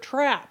you're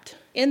trapped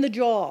in the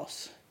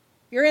jaws.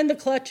 You're in the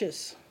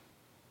clutches.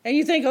 And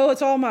you think, oh,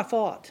 it's all my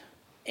fault.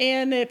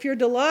 And if you're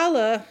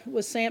Delilah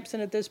with Samson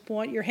at this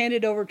point, you're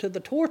handed over to the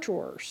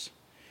torturers.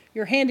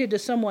 You're handed to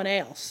someone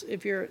else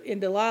if you're in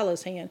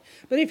Delilah's hand.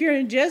 But if you're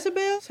in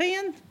Jezebel's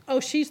hand, oh,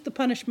 she's the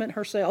punishment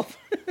herself.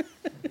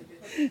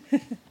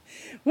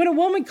 When a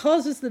woman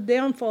causes the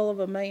downfall of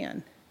a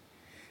man,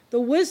 the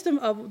wisdom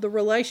of the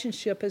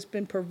relationship has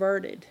been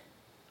perverted.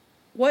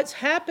 What's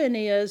happened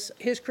is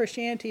his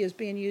Christianity is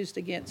being used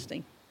against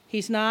him.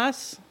 He's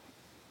nice,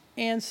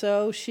 and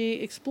so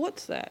she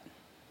exploits that.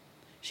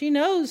 She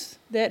knows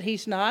that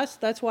he's nice.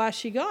 That's why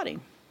she got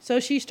him. So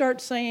she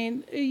starts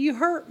saying, you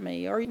hurt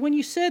me, or when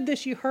you said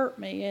this, you hurt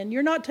me, and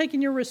you're not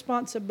taking your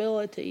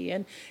responsibility.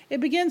 And it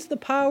begins the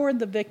power and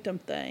the victim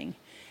thing.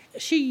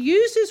 She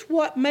uses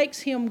what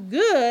makes him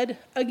good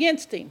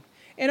against him.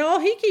 And all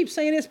he keeps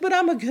saying is, but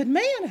I'm a good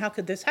man. How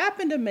could this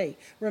happen to me?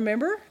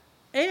 Remember?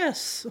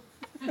 S.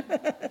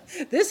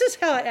 This is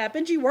how it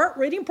happened. You weren't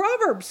reading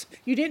Proverbs.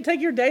 You didn't take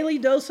your daily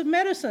dose of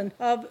medicine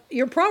of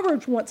your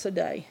Proverbs once a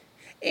day.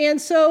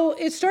 And so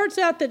it starts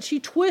out that she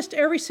twists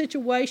every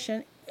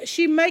situation.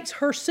 She makes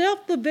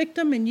herself the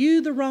victim and you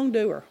the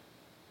wrongdoer.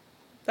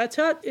 That's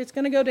how it's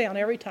going to go down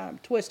every time.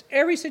 Twist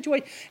every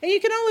situation. And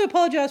you can only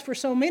apologize for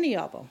so many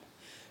of them.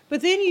 But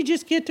then you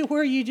just get to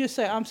where you just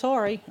say, I'm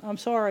sorry, I'm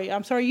sorry,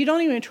 I'm sorry. You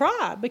don't even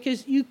try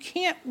because you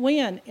can't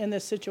win in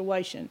this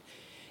situation.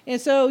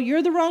 And so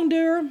you're the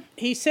wrongdoer.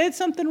 He said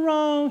something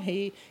wrong.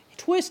 He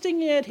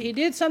twisting it. He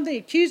did something,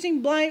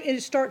 accusing, blame, and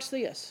it starts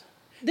this.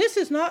 This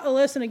is not a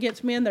lesson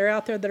against men that are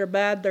out there that are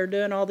bad. They're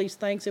doing all these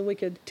things, and we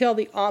could tell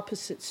the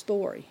opposite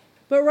story.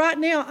 But right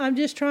now, I'm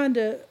just trying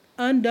to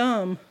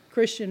undumb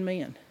Christian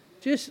men.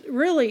 Just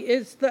really,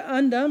 it's the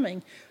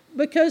undumbing.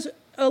 Because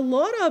a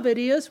lot of it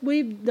is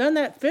we've done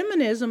that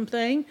feminism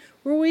thing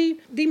where we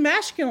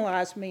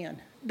demasculinize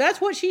men.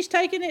 That's what she's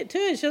taking it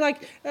to. She's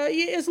like,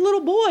 it's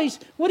little boys.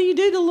 What do you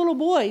do to little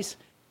boys?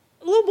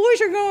 Little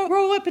boys are going to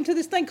grow up into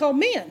this thing called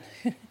men.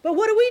 But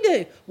what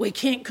do? We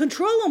can't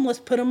control them. Let's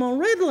put them on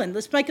Ritalin.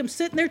 Let's make them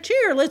sit in their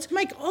chair. Let's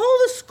make all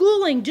the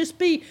schooling just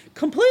be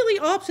completely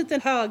opposite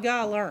than how a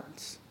guy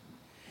learns.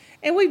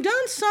 And we've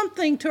done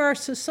something to our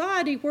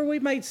society where we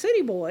made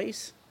city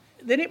boys,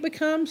 then it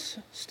becomes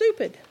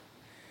stupid.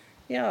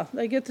 Yeah,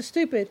 they get the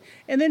stupid.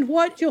 And then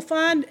what you'll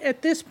find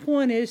at this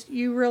point is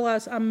you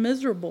realize I'm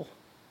miserable.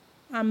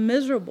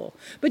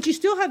 But you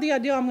still have the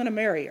idea I'm going to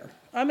marry her.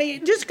 I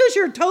mean, just because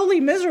you're totally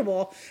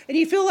miserable and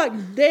you feel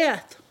like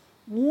death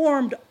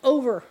warmed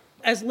over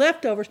as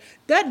leftovers,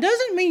 that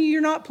doesn't mean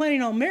you're not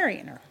planning on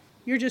marrying her.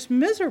 You're just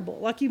miserable,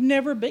 like you've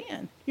never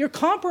been. You're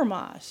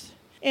compromised.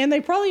 And they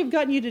probably have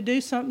gotten you to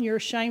do something you're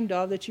ashamed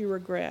of that you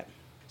regret.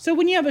 So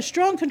when you have a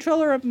strong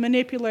controller or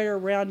manipulator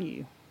around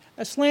you,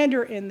 a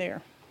slanderer in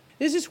there,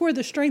 this is where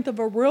the strength of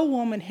a real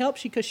woman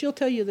helps you because she'll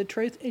tell you the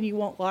truth and you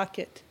won't like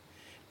it.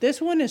 This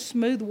one is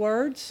smooth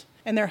words,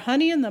 and they're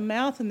honey in the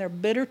mouth and they're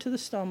bitter to the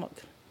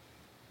stomach.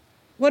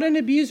 What an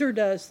abuser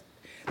does,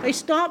 they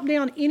stomp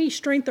down any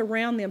strength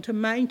around them to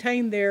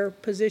maintain their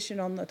position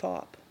on the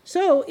top.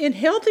 So in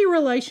healthy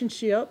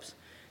relationships,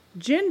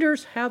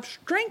 genders have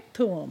strength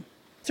to them.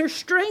 There's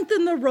strength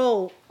in the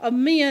role of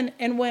men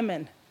and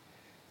women,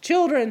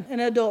 children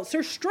and adults.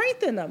 There's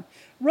strength in them.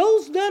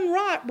 Roles done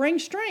right bring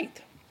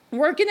strength.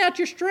 Working out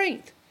your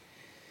strength.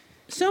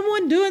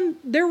 Someone doing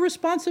their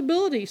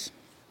responsibilities.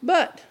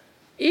 But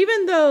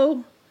even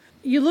though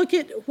you look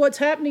at what's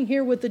happening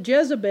here with the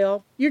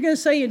Jezebel, you're going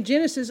to say in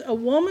Genesis, a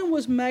woman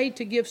was made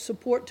to give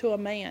support to a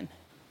man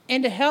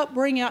and to help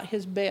bring out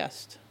his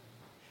best.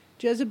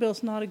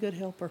 Jezebel's not a good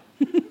helper.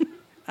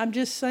 I'm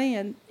just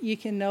saying you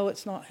can know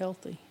it's not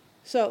healthy.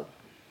 So,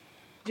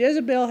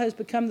 Jezebel has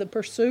become the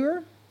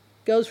pursuer,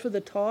 goes for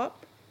the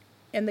top,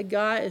 and the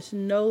guy is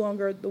no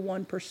longer the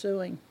one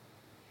pursuing.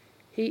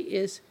 He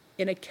is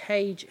in a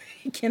cage.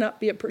 He cannot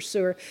be a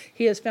pursuer.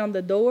 He has found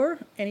the door,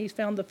 and he's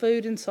found the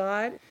food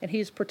inside, and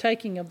he's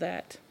partaking of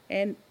that.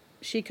 And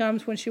she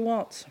comes when she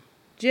wants.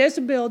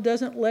 Jezebel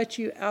doesn't let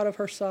you out of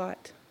her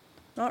sight.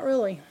 Not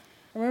really.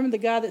 I remember the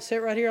guy that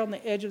sat right here on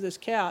the edge of this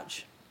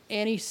couch,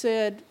 and he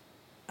said,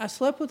 I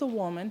slept with a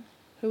woman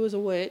who was a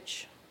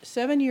witch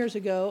 7 years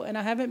ago, and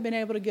I haven't been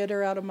able to get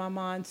her out of my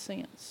mind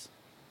since.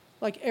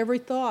 Like every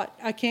thought,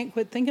 I can't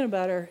quit thinking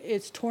about her.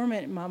 It's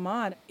tormenting my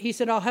mind. He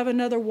said, I'll have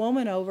another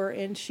woman over,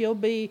 and she'll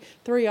be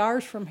 3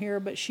 hours from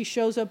here, but she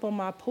shows up on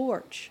my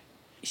porch.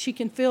 She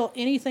can feel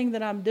anything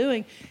that I'm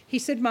doing. He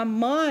said, my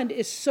mind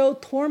is so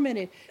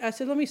tormented. I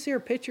said, let me see her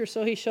picture.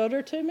 So he showed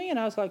her to me, and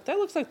I was like, that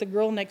looks like the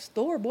girl next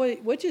door. Boy,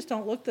 witches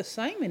don't look the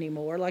same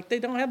anymore. Like they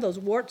don't have those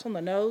warts on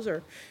the nose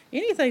or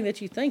anything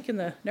that you think in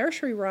the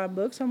nursery rhyme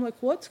books. I'm like,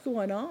 what's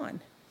going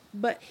on?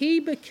 But he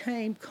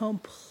became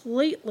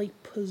completely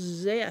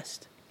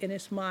possessed in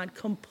his mind,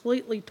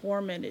 completely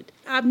tormented.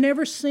 I've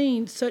never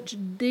seen such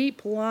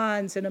deep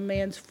lines in a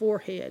man's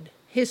forehead.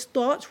 His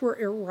thoughts were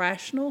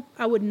irrational.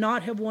 I would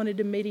not have wanted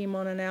to meet him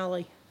on an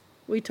alley.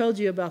 We told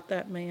you about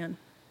that man.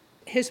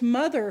 His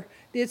mother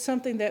did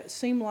something that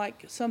seemed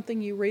like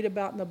something you read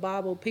about in the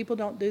Bible. People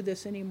don't do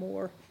this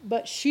anymore.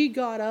 But she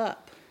got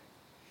up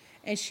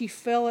and she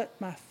fell at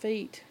my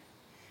feet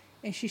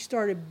and she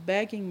started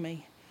begging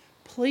me,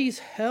 please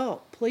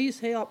help, please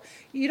help.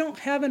 You don't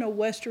have in a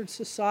Western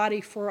society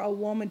for a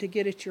woman to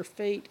get at your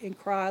feet and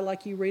cry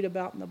like you read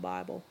about in the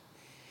Bible.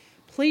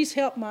 Please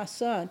help my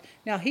son.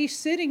 Now he's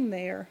sitting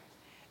there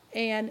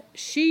and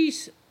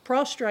she's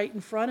prostrate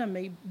in front of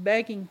me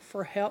begging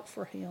for help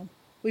for him.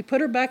 We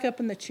put her back up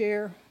in the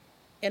chair,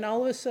 and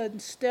all of a sudden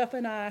Steph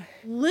and I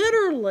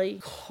literally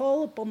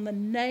call upon the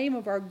name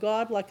of our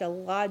God like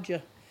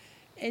Elijah,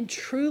 and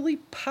truly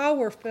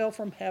power fell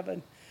from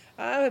heaven.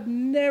 I have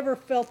never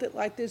felt it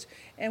like this.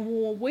 And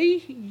when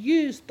we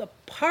used the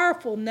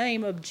powerful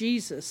name of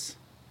Jesus,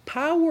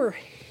 power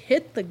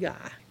hit the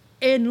guy.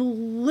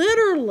 And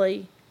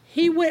literally,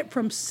 he went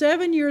from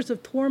 7 years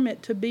of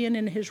torment to being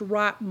in his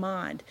right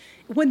mind.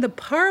 When the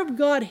power of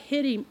God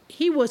hit him,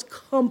 he was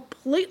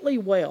completely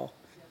well.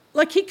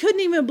 Like he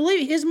couldn't even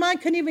believe it. His mind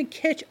couldn't even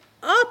catch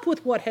up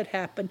with what had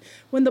happened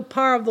when the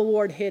power of the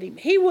Lord hit him.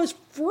 He was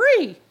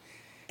free.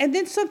 And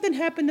then something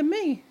happened to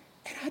me.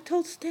 And I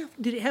told Steph,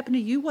 did it happen to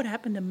you? What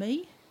happened to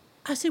me?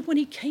 I said, when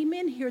he came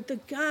in here, the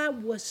guy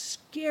was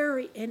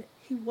scary and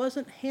he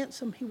wasn't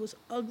handsome. He was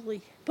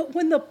ugly. But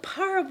when the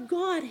power of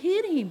God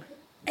hit him,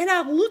 and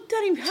I looked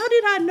at him, how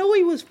did I know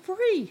he was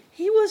free?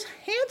 He was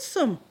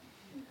handsome.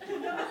 He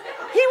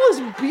was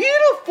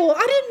beautiful.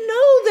 I didn't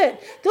know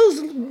that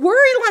those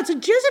worry lines of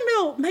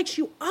Jezebel makes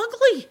you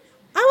ugly.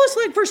 I was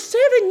like, for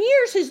 7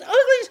 years, his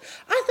ugliness,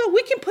 I thought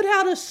we can put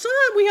out a son.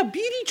 We have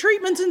beauty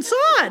treatments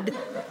inside.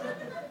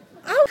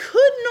 I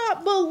could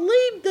not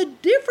believe the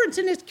difference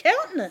in his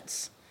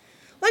countenance.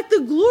 Like the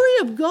glory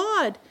of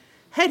God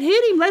had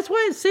hit him. That's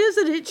why it says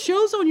that it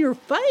shows on your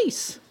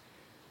face.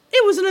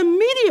 It was an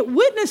immediate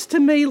witness to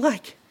me,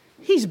 like,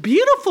 he's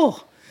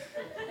beautiful.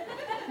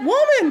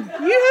 Woman,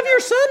 you have your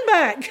son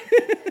back.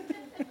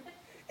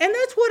 And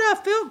that's what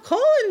I felt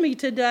calling me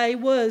today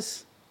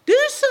was, do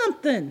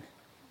something.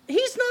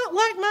 He's not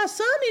like my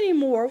son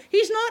anymore.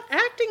 He's not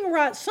acting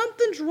right.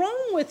 Something's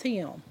wrong with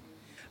him.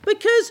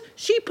 Because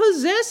she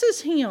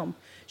possesses him.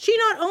 She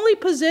not only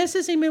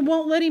possesses him and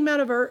won't let him out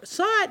of her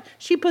sight,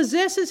 she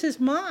possesses his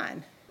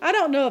mind. I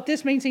don't know if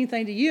this means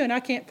anything to you, and I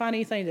can't find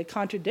anything to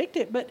contradict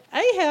it, but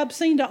Ahab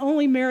seemed to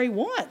only marry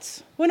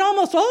once, when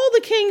almost all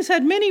the kings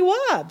had many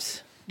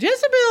wives.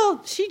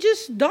 Jezebel, she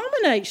just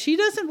dominates. She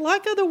doesn't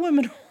like other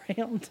women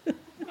around.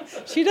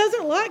 She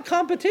doesn't like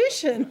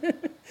competition.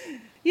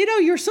 You know,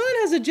 your son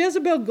has a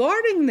Jezebel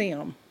guarding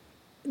them.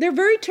 They're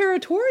very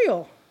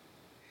territorial.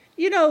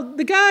 You know,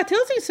 the guy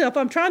tells himself,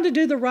 I'm trying to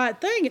do the right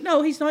thing.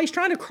 No, he's not. He's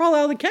trying to crawl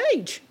out of the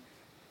cage.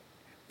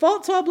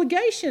 False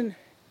obligation.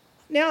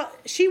 Now,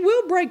 she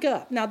will break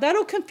up. Now,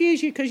 that'll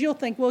confuse you because you'll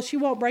think, well, she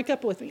won't break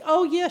up with me.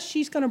 Oh, yes,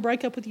 she's going to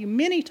break up with you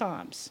many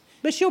times.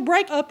 But she'll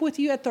break up with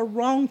you at the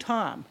wrong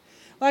time.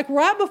 Like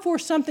right before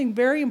something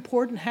very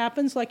important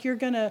happens, like you're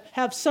going to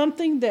have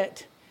something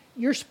that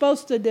you're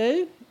supposed to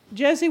do,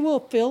 Jezebel will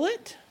feel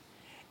it.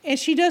 And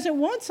she doesn't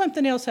want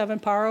something else having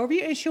power over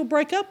you, and she'll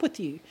break up with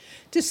you.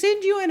 To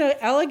send you in an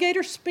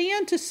alligator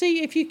spin to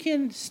see if you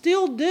can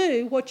still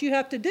do what you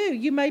have to do.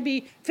 You may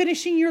be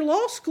finishing your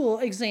law school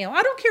exam.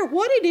 I don't care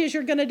what it is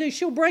you're going to do.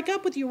 She'll break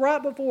up with you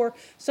right before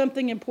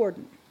something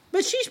important.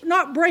 But she's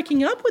not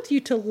breaking up with you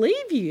to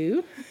leave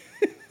you.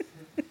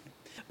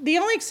 The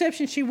only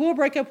exception, she will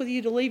break up with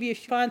you to leave you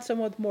if she finds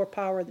someone with more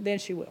power, then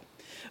she will.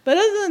 But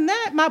other than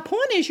that, my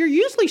point is you're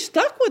usually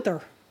stuck with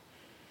her.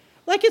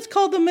 Like it's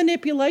called the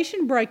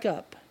manipulation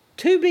breakup,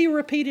 to be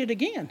repeated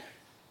again.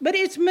 But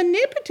it's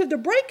manipulative. The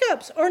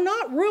breakups are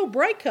not real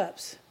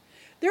breakups.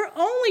 They're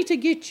only to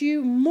get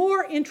you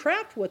more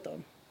entrapped with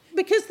them.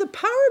 Because the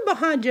power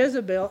behind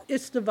Jezebel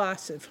is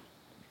divisive.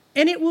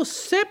 And it will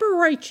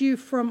separate you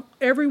from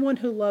everyone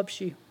who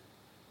loves you.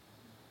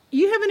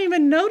 You haven't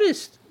even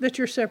noticed that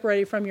you're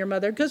separated from your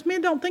mother because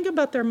men don't think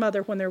about their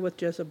mother when they're with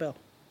Jezebel.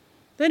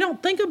 They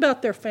don't think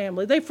about their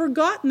family. They've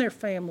forgotten their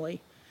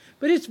family.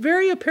 But it's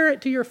very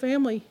apparent to your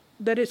family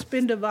that it's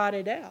been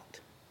divided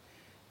out.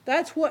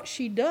 That's what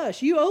she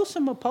does. You owe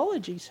some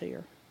apologies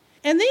here.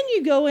 And then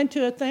you go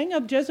into a thing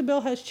of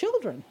Jezebel has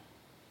children.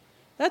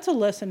 That's a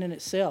lesson in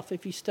itself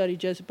if you study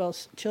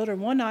Jezebel's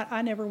children. One night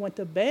I never went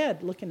to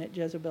bed looking at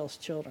Jezebel's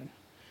children.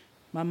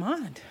 My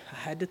mind, I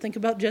had to think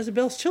about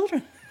Jezebel's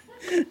children.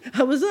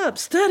 I was up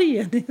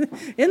studying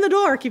in the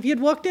dark. If you'd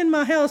walked in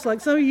my house,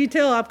 like some of you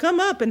tell, I've come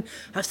up and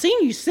I've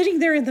seen you sitting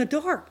there in the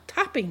dark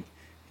typing.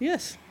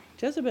 Yes.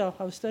 Jezebel,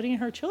 I was studying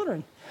her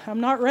children.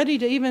 I'm not ready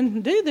to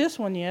even do this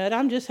one yet.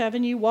 I'm just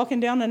having you walking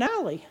down an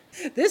alley.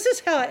 This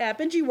is how it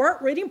happened. You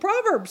weren't reading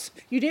Proverbs.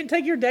 You didn't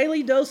take your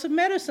daily dose of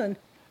medicine.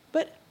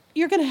 But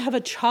you're going to have a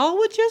child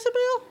with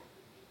Jezebel?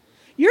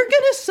 You're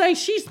going to say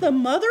she's the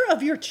mother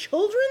of your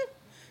children?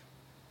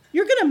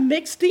 You're going to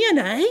mix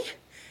DNA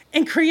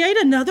and create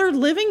another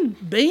living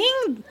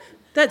being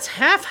that's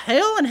half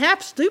hell and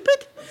half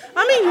stupid?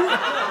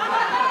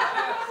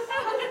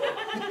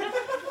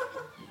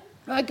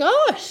 My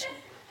gosh,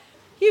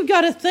 you've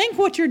got to think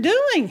what you're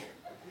doing.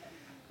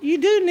 You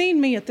do need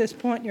me at this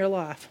point in your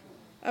life.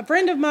 A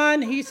friend of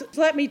mine, he's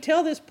let me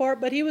tell this part,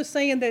 but he was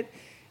saying that,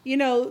 you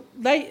know,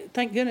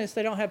 thank goodness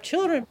they don't have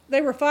children. They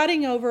were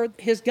fighting over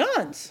his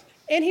guns.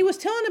 And he was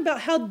telling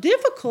about how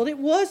difficult it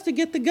was to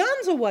get the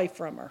guns away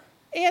from her.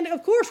 And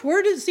of course,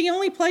 where is the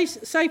only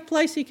safe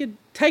place he could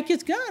take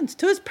his guns?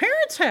 To his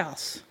parents'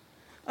 house,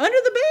 under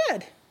the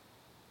bed.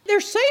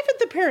 They're safe at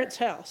the parents'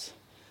 house.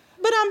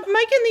 But I'm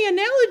making the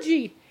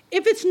analogy,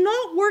 if it's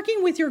not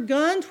working with your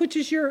guns, which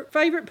is your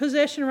favorite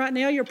possession right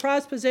now, your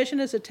prized possession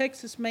as a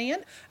Texas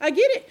man, I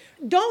get it.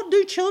 Don't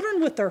do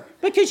children with her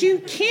because you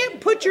can't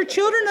put your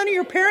children under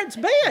your parents'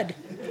 bed.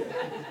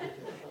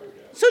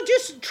 So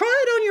just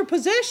try it on your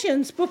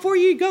possessions before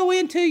you go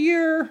into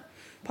your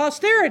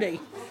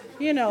posterity,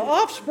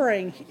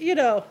 offspring,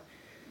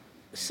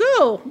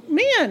 So,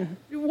 men,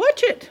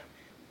 watch it.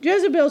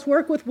 Jezebel's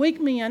work with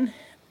weak men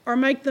or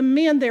make the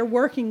men they're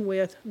working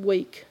with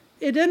weak.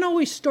 It doesn't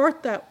always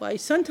start that way.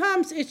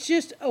 Sometimes it's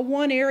just a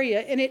one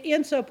area and it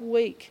ends up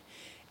weak.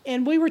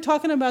 And we were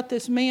talking about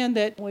this man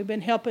that we've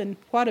been helping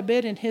quite a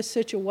bit in his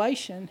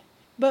situation.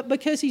 But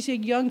because he's a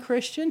young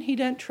Christian, he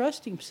doesn't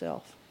trust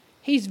himself.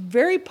 He's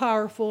very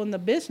powerful in the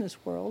business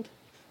world.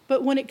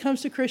 But when it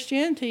comes to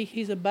Christianity,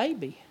 he's a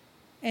baby.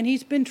 And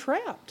he's been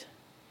trapped.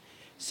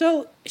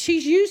 So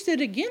she's used it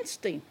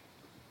against him.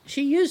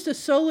 She used a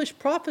soulish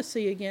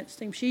prophecy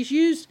against him. She's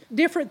used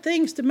different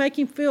things to make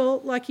him feel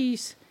like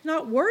he's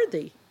not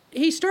worthy.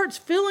 He starts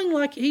feeling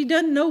like he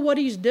doesn't know what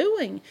he's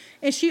doing.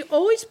 And she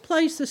always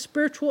plays the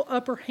spiritual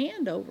upper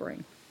hand over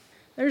him.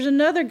 There's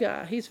another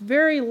guy. He's a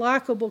very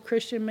likable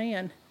Christian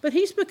man. But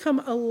he's become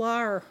a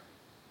liar.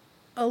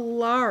 A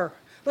liar.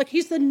 Like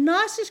he's the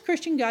nicest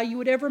Christian guy you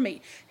would ever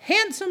meet.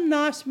 Handsome,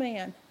 nice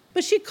man.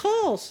 But she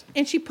calls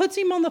and she puts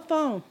him on the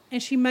phone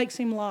and she makes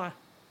him lie.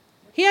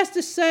 He has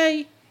to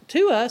say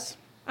to us,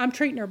 I'm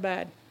treating her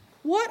bad.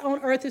 What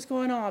on earth is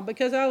going on?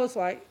 Because I was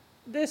like,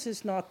 this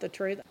is not the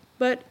truth.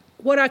 But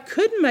what I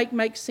couldn't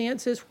make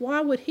sense is why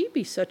would he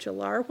be such a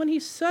liar when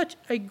he's such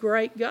a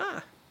great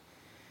guy?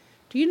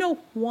 Do you know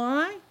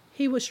why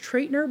he was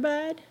treating her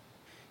bad?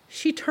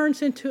 She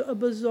turns into a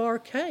bizarre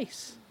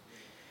case.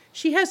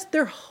 She has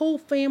their whole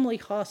family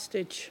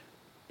hostage.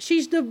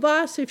 She's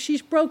divisive.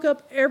 She's broke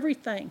up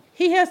everything.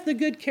 He has the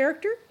good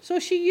character, so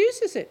she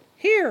uses it.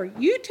 Here,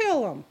 you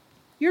tell him.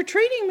 You're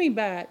treating me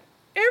bad.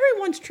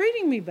 Everyone's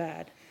treating me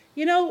bad.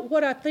 You know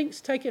what I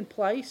think's taking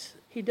place?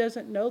 He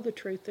doesn't know the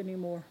truth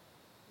anymore.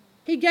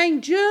 He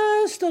gained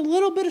just a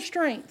little bit of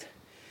strength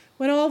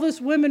when all those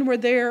women were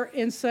there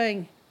and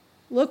saying,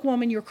 look,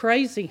 woman, you're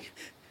crazy.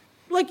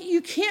 Like,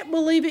 you can't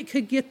believe it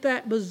could get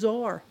that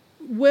bizarre.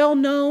 Well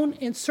known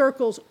in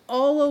circles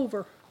all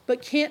over,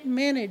 but can't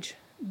manage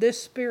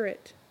this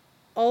spirit.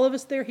 All of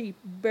us there, he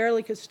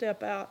barely could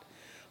step out.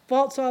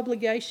 False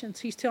obligations.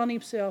 He's telling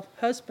himself,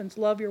 husbands,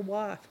 love your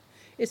wife.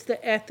 It's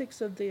the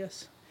ethics of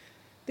this.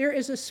 There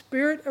is a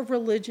spirit of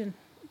religion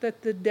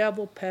that the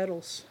devil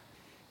peddles.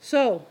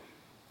 So,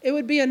 it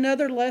would be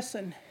another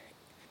lesson.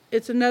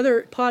 It's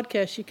another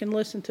podcast you can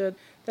listen to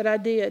that I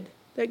did.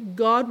 That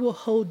God will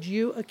hold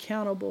you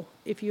accountable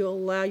if you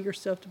allow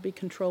yourself to be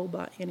controlled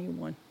by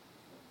anyone.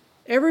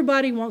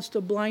 Everybody wants to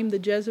blame the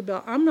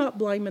Jezebel. I'm not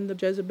blaming the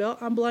Jezebel.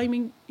 I'm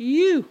blaming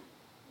you.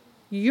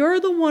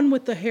 You're the one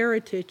with the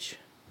heritage.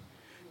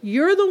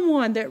 You're the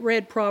one that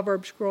read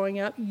Proverbs growing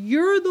up.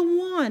 You're the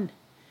one.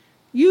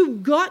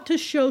 You've got to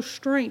show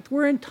strength.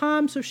 We're in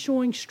times of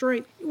showing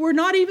strength. We're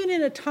not even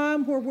in a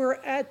time where we're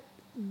at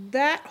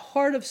that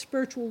heart of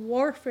spiritual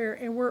warfare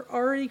and we're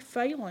already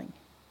failing.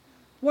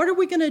 What are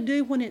we going to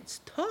do when it's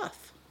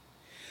tough?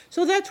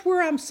 So that's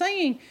where I'm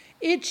saying,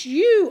 it's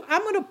you.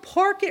 I'm going to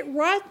park it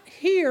right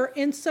here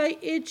and say,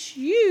 it's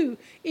you.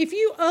 If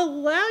you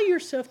allow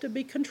yourself to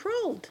be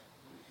controlled,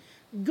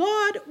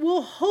 God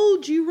will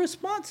hold you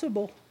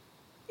responsible.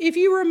 If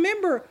you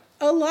remember,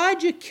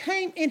 Elijah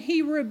came and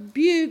he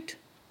rebuked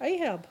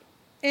Ahab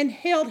and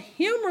held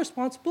him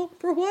responsible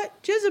for what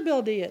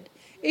Jezebel did.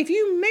 If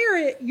you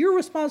marry it, you're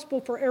responsible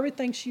for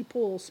everything she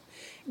pulls.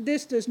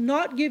 This does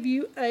not give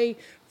you a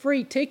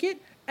free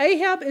ticket.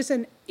 Ahab is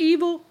an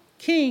evil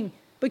king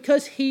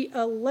because he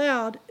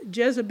allowed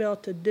Jezebel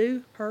to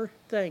do her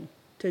thing,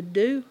 to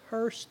do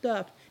her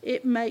stuff.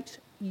 It makes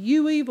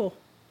you evil.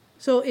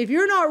 So if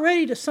you're not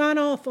ready to sign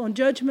off on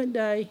Judgment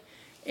Day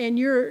and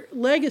your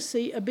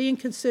legacy of being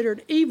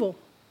considered evil,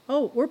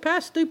 oh, we're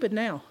past stupid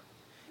now.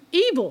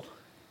 Evil.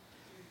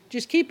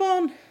 Just keep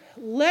on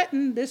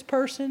letting this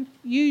person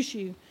use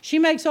you. She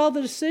makes all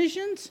the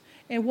decisions,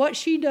 and what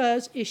she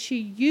does is she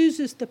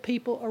uses the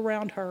people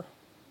around her.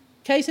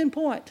 Case in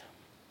point,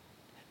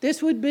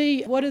 this would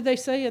be, what did they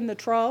say in the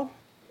trial?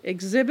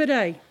 Exhibit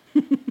A.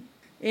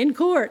 In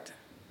court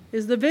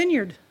is the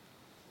vineyard.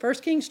 1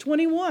 Kings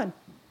 21.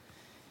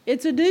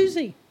 It's a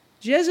doozy.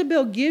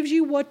 Jezebel gives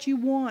you what you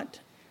want.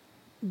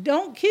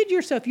 Don't kid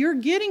yourself. You're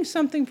getting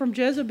something from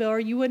Jezebel or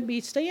you wouldn't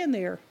be staying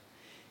there.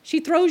 She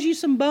throws you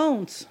some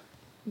bones.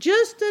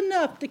 Just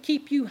enough to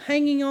keep you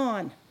hanging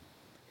on.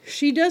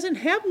 She doesn't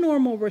have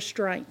normal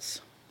restraints.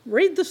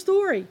 Read the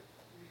story.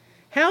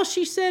 How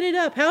she set it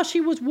up. How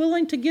she was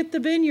willing to get the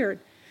vineyard.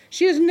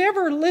 She has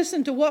never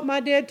listened to what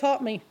my dad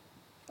taught me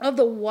of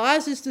the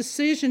wisest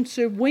decision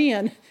to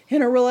win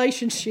in a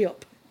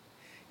relationship.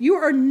 You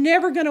are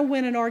never going to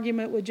win an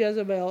argument with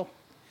Jezebel.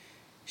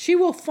 She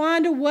will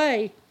find a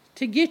way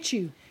to get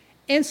you.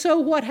 And so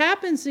what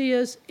happens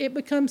is it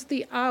becomes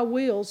the I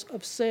wills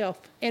of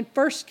self. In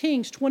 1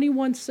 Kings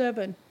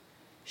 21:7,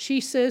 she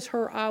says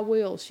her I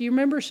wills. You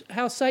remember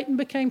how Satan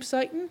became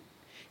Satan?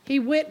 He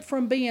went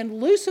from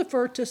being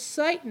Lucifer to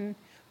Satan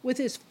with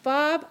his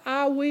 5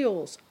 I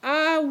wills.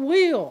 I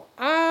will,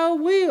 I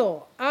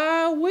will,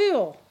 I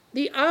will.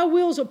 The I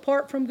wills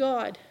apart from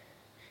God.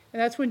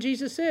 And that's when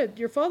Jesus said,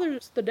 your father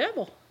is the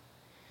devil.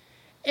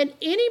 And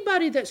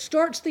anybody that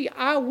starts the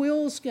I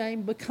wills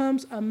game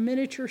becomes a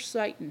miniature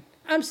Satan.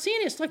 I'm seeing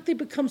it's like they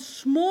become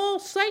small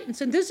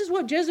Satans. And this is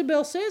what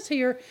Jezebel says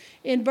here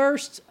in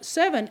verse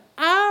 7.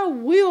 I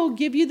will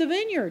give you the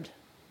vineyard.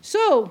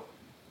 So,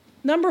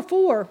 number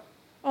 4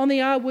 on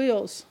the I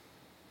wills.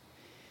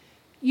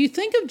 You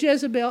think of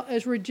Jezebel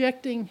as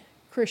rejecting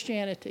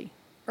Christianity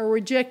or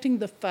rejecting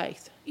the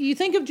faith. You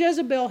think of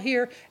Jezebel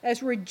here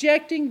as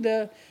rejecting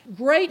the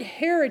great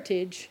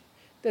heritage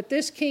that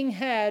this king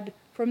had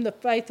from the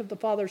faith of the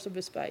fathers of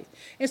his faith.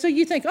 And so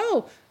you think,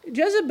 oh,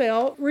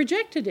 Jezebel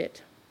rejected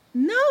it.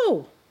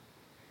 No.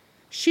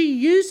 She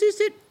uses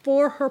it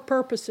for her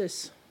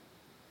purposes.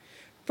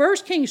 1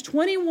 Kings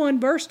 21,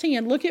 verse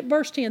 10. Look at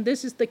verse 10.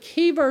 This is the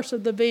key verse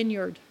of the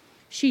vineyard.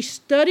 She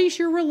studies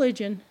your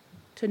religion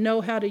to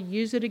know how to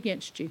use it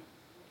against you.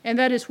 And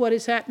that is what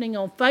is happening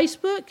on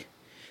Facebook.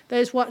 That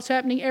is what's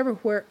happening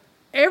everywhere.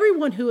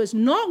 Everyone who is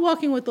not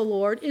walking with the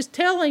Lord is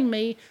telling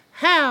me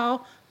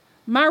how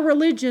my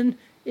religion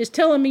is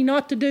telling me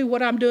not to do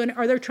what I'm doing,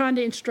 or they're trying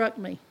to instruct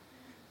me.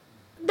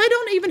 They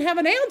don't even have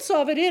an ounce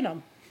of it in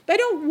them. They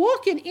don't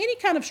walk in any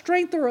kind of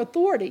strength or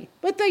authority,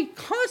 but they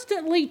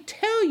constantly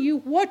tell you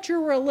what your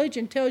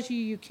religion tells you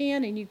you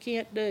can and you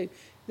can't do.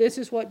 This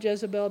is what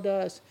Jezebel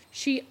does.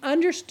 She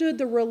understood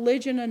the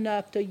religion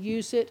enough to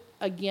use it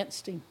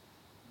against him.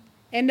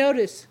 And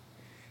notice,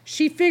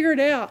 She figured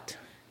out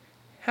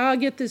how I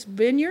get this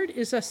vineyard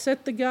is I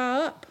set the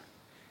guy up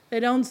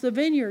that owns the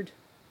vineyard.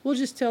 We'll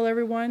just tell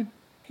everyone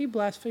he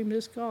blasphemed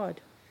his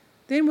God.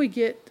 Then we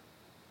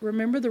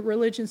remember the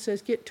religion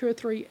says get 2 or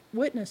 3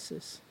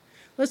 witnesses.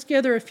 Let's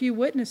gather a few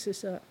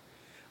witnesses up.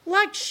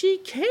 Like she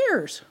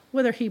cares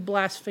whether he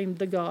blasphemed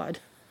the God.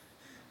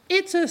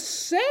 It's a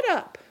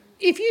setup.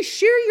 If you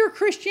share your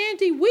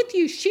Christianity with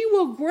you, she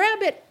will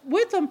grab it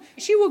with them.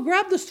 She will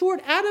grab the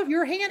sword out of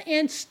your hand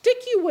and stick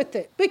you with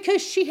it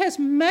because she has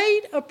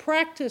made a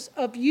practice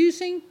of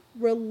using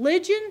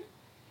religion,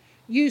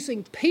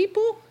 using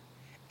people,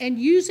 and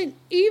using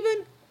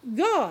even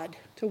God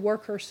to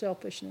work her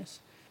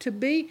selfishness.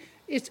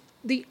 It's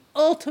the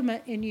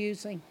ultimate in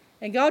using.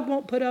 And God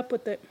won't put up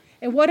with it.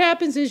 And what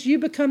happens is you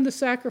become the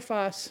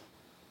sacrifice.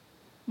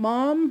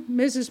 Mom,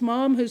 Mrs.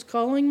 Mom who's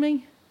calling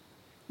me,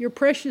 your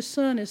precious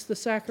son is the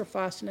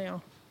sacrifice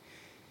now.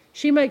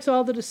 She makes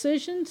all the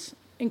decisions,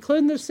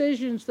 including the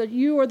decisions that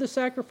you are the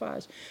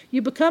sacrifice.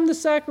 You become the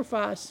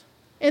sacrifice.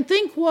 And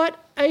think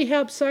what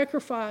Ahab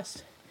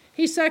sacrificed.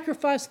 He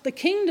sacrificed the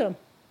kingdom,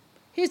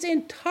 his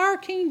entire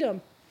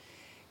kingdom.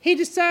 He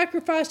just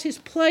sacrificed his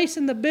place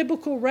in the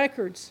biblical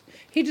records.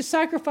 He just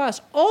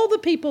sacrificed all the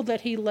people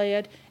that he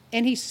led,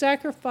 and he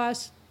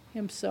sacrificed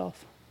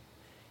himself.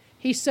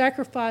 He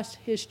sacrificed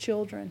his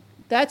children.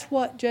 That's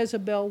what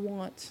Jezebel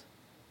wants.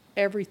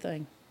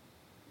 Everything.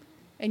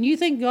 And you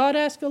think God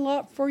asked a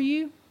lot for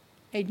you,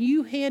 and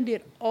you hand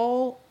it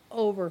all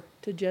over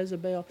to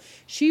Jezebel.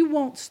 She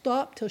won't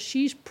stop till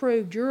she's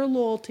proved your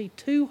loyalty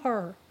to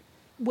her.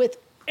 With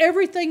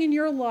everything in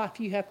your life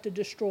you have to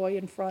destroy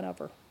in front of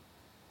her.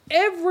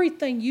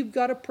 Everything you've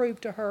got to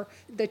prove to her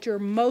that you're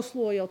most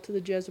loyal to the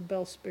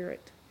Jezebel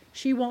spirit.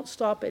 She won't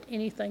stop at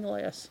anything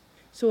less.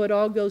 So it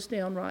all goes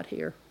down right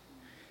here.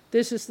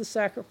 This is the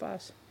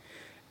sacrifice.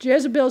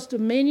 Jezebel's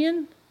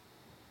dominion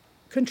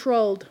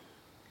controlled.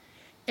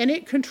 And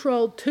it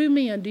controlled 2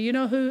 men. Do you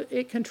know who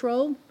it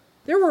controlled?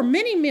 There were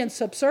many men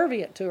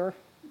subservient to her,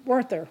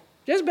 weren't there?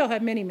 Jezebel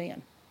had many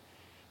men.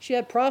 She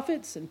had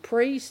prophets and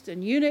priests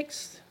and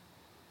eunuchs.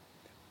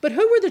 But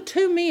who were the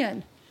 2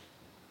 men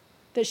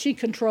that she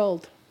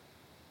controlled?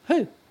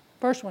 Who?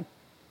 First one.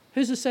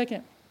 Who's the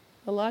second?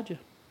 Elijah.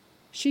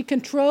 She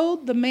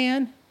controlled the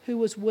man who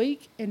was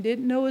weak and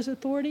didn't know his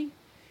authority.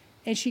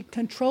 And she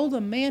controlled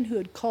the man who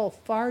had called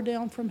fire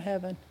down from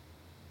heaven.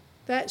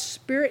 That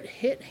spirit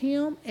hit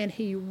him and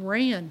he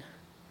ran.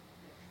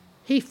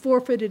 He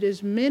forfeited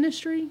his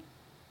ministry.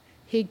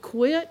 He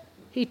quit.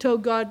 He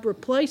told God,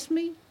 replace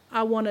me.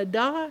 I want to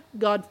die.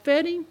 God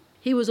fed him.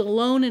 He was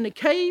alone in a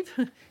cave.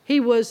 He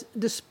was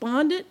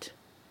despondent.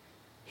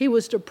 He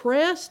was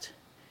depressed.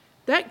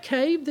 That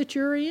cave that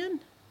you're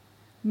in,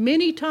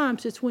 many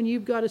times it's when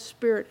you've got a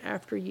spirit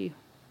after you.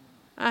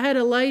 I had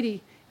a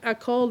lady, I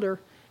called her,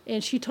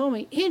 and she told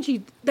me,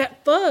 Angie,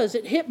 that fuzz,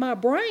 it hit my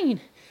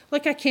brain.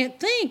 Like I can't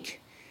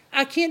think.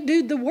 I can't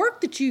do the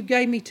work that you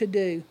gave me to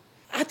do.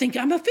 I think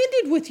I'm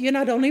offended with you, and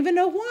I don't even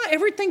know why.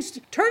 Everything's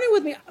turning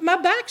with me. My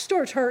back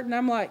starts hurting.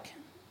 I'm like,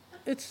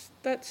 it's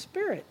that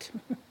spirit.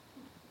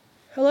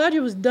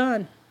 Elijah was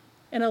done,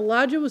 and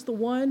Elijah was the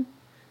one,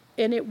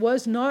 and it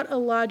was not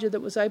Elijah that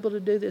was able to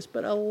do this,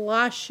 but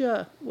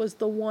Elisha was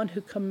the one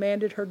who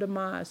commanded her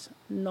demise,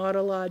 not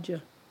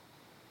Elijah.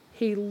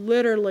 He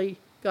literally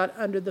got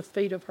under the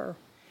feet of her.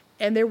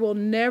 And there will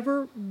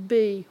never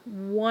be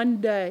one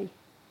day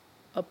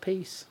of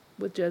peace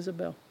with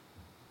Jezebel.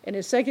 And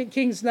in 2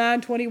 Kings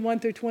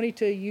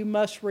 9:21-22, you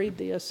must read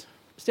this.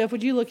 Steph,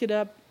 would you look it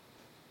up?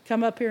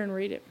 Come up here and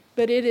read it.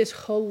 But it is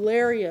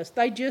hilarious.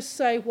 They just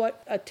say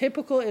what a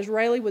typical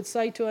Israeli would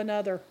say to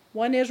another.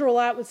 One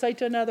Israelite would say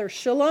to another,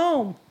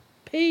 shalom,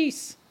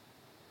 peace.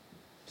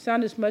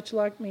 Sound as much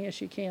like me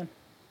as you can.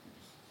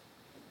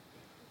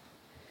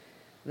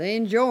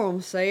 Then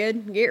Joram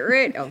said, get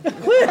ready. Oh.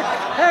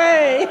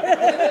 Hey!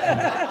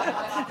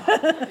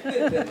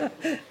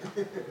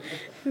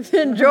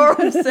 Then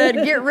Joram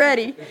said, get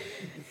ready.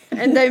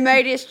 And they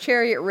made his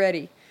chariot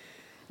ready.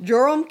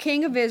 Joram,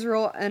 king of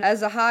Israel, and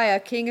Ahaziah,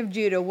 king of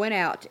Judah, went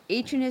out,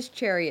 each in his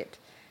chariot.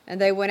 And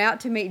they went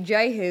out to meet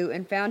Jehu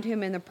and found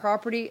him in the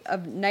property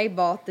of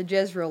Naboth the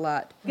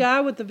Jezreelite.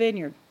 Guy with the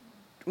vineyard.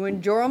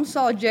 When Joram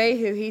saw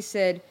Jehu, he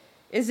said,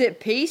 is it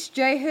peace,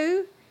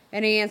 Jehu?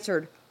 And he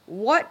answered,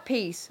 what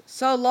peace,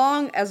 so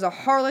long as the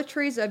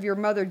harlotries of your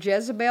mother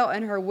Jezebel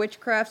and her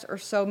witchcrafts are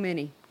so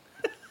many?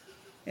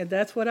 And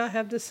that's what I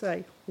have to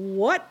say.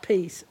 What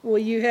peace will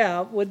you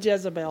have with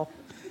Jezebel?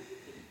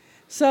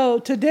 So,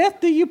 to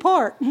death do you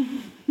part.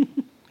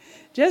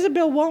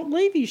 Jezebel won't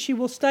leave you. She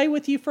will stay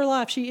with you for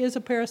life. She is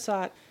a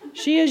parasite.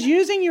 She is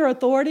using your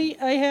authority,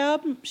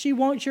 Ahab. She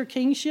wants your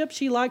kingship.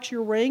 She likes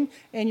your ring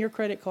and your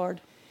credit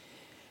card.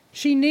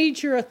 She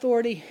needs your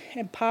authority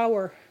and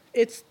power.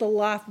 It's the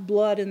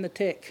lifeblood in the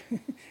tick.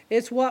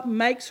 It's what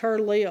makes her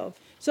live.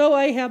 So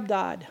Ahab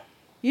died.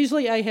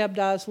 Usually Ahab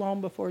dies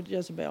long before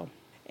Jezebel.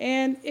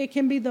 And it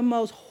can be the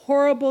most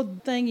horrible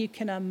thing you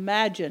can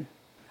imagine.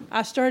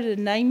 I started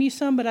to name you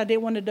some, but I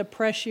didn't want to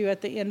depress you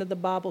at the end of the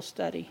Bible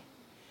study.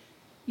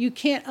 You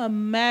can't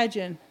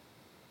imagine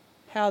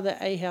how the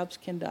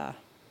Ahabs can die.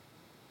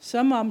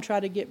 Some of them try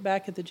to get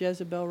back at the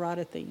Jezebel right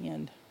at the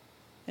end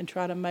and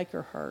try to make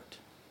her hurt.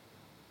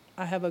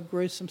 I have a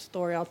gruesome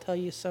story I'll tell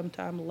you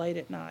sometime late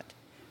at night.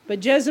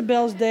 But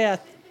Jezebel's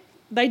death,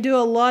 they do a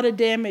lot of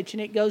damage,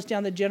 and it goes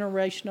down the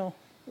generational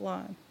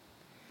line.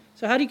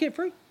 So how do you get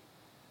free?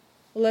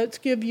 Well, let's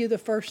give you the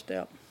first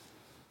step.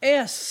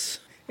 S.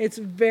 It's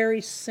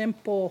very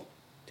simple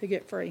to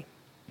get free.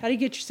 How do you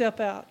get yourself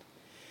out?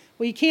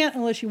 Well, you can't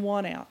unless you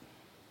want out.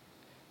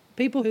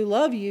 People who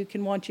love you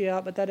can want you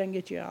out, but that doesn't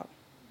get you out.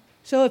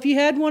 So if you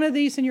had one of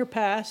these in your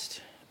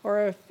past,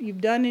 or if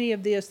you've done any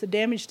of this, the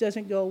damage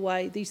doesn't go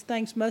away. These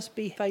things must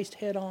be faced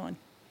head on.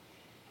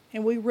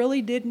 And we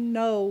really didn't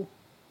know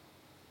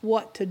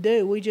what to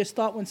do. We just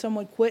thought when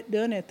someone quit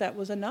doing it, that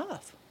was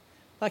enough.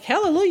 Like,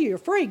 hallelujah, you're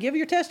free. Give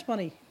your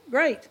testimony.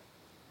 Great.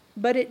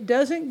 But it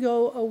doesn't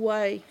go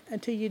away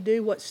until you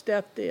do what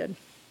Steph did.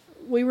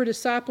 We were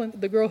discipling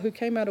the girl who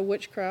came out of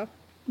witchcraft,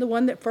 the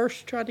one that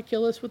first tried to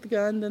kill us with the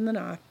gun, then the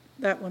knife,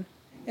 that one.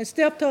 And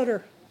Steph told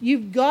her,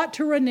 you've got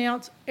to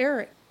renounce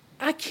Eric.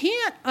 I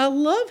can't. I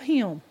love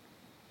him.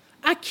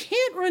 I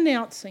can't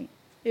renounce him.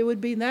 It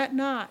would be that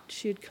night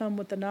she'd come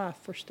with the knife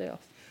for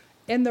Steph.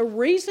 And the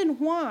reason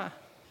why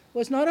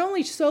was not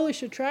only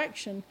soulish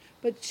attraction,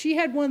 but she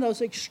had one of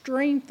those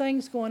extreme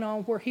things going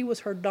on where he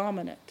was her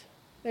dominant.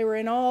 They were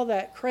in all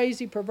that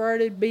crazy,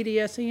 perverted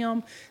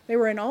BDSM. They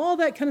were in all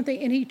that kind of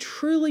thing, and he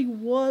truly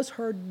was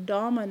her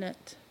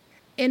dominant.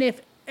 And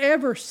if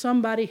ever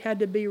somebody had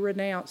to be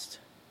renounced,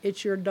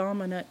 it's your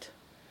dominant.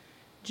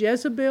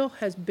 Jezebel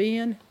has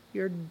been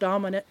your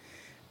dominant.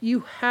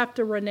 You have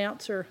to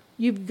renounce her.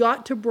 You've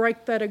got to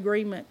break that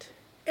agreement.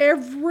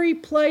 Every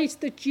place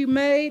that you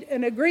made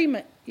an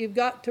agreement, you've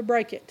got to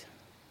break it.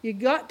 You've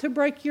got to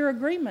break your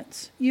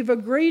agreements. You've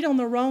agreed on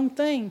the wrong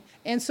thing.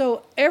 And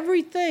so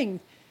everything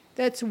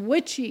that's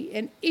witchy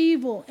and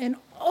evil and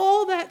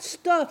all that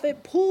stuff,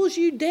 it pulls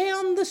you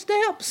down the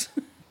steps.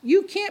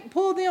 You can't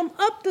pull them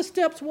up the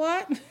steps,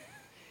 Wyatt.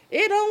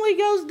 It only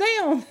goes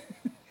down.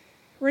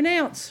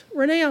 Renounce,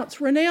 renounce,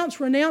 renounce,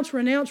 renounce,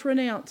 renounce,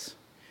 renounce.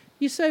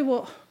 You say,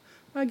 well,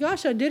 my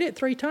gosh, I did it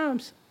 3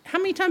 times. How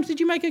many times did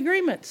you make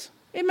agreements?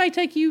 It may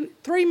take you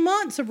 3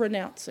 months of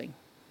renouncing.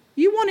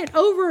 You want it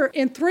over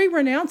in 3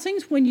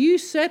 renouncings when you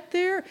sat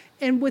there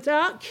and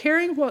without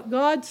caring what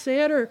God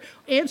said or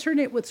answering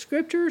it with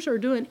scriptures or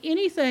doing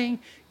anything,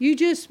 you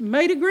just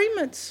made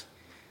agreements.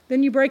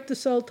 Then you break the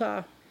soul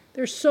tie.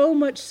 There's so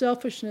much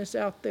selfishness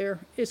out there.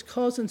 It's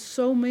causing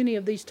so many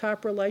of these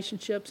type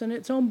relationships, and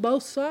it's on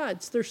both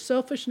sides. There's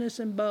selfishness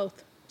in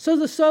both. So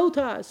the soul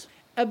ties.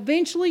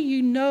 Eventually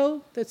you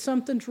know that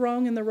something's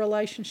wrong in the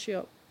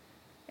relationship.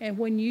 And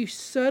when you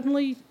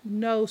suddenly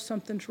know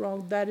something's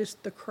wrong, that is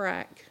the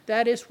crack.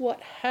 That is what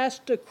has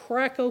to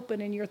crack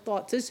open in your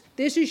thoughts.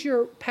 This is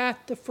your path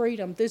to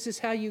freedom. This is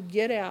how you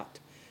get out.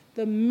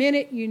 The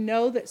minute you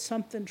know that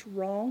something's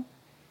wrong,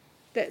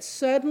 that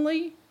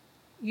suddenly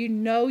you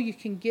know you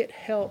can get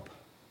help.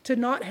 To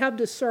not have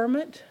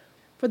discernment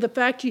for the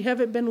fact you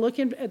haven't been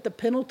looking at the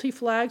penalty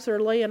flags that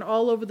are laying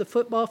all over the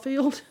football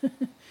field,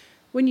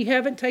 when you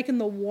haven't taken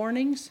the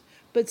warnings,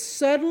 but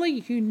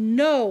suddenly you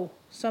know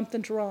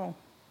something's wrong.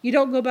 You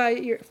don't go by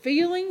your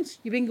feelings.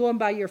 You've been going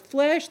by your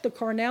flesh, the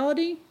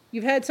carnality.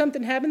 You've had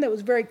something happen that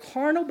was very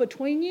carnal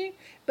between you.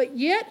 But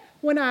yet,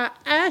 when I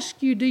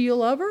ask you, do you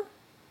love her?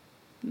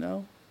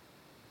 No.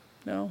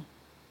 No.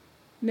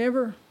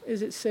 Never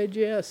is it said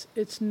yes.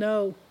 It's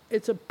no.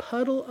 It's a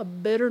puddle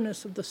of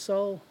bitterness of the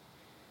soul.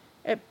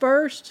 At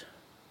first,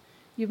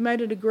 you've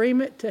made an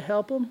agreement to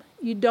help them.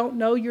 You don't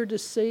know you're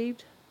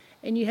deceived.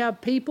 And you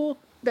have people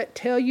that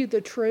tell you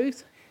the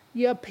truth.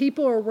 You have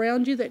people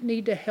around you that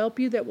need to help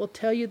you that will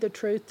tell you the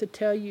truth, to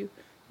tell you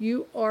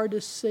you are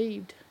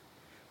deceived.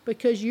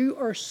 Because you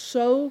are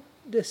so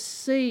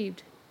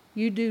deceived,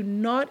 you do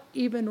not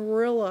even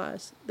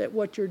realize that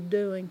what you're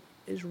doing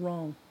is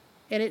wrong.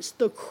 And it's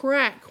the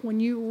crack when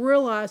you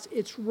realize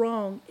it's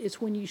wrong,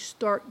 it's when you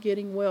start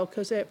getting well.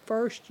 Because at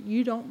first,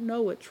 you don't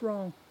know it's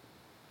wrong.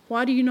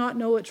 Why do you not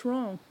know it's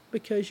wrong?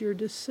 Because you're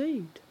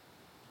deceived.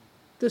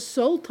 The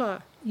soul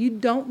tie, you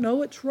don't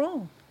know it's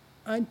wrong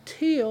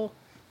until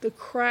the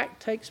crack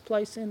takes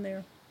place in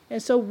there.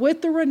 And so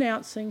with the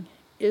renouncing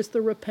is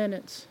the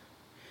repentance.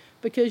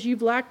 Because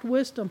you've lacked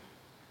wisdom.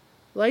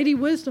 Lady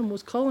Wisdom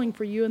was calling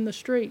for you in the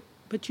street,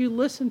 but you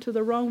listened to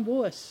the wrong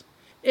voice.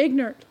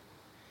 Ignorant.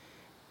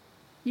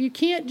 You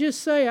can't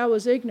just say, I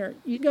was ignorant.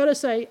 You got to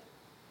say,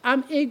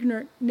 I'm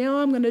ignorant. Now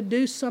I'm going to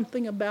do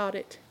something about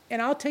it.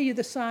 And I'll tell you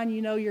the sign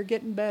you know you're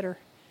getting better.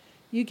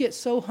 You get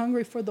so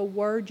hungry for the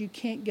word, you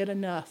can't get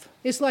enough.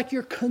 It's like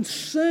you're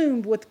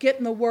consumed with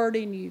getting the word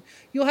in you.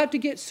 You'll have to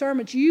get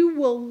sermons. You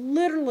will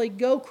literally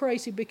go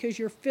crazy because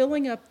you're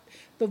filling up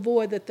the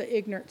void that the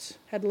ignorance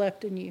had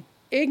left in you.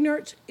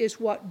 Ignorance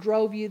is what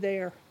drove you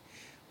there.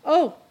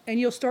 Oh, and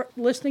you'll start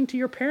listening to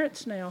your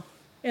parents now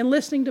and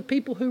listening to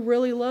people who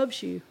really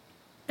loves you.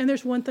 And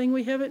there's one thing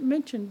we haven't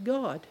mentioned,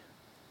 God.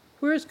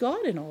 Where is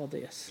God in all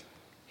this?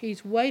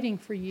 He's waiting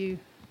for you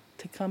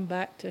to come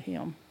back to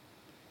him.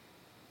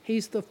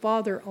 He's the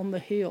Father on the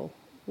hill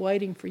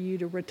waiting for you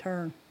to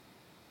return.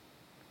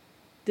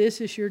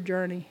 This is your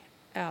journey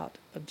out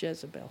of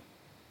Jezebel.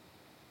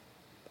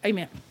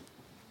 Amen.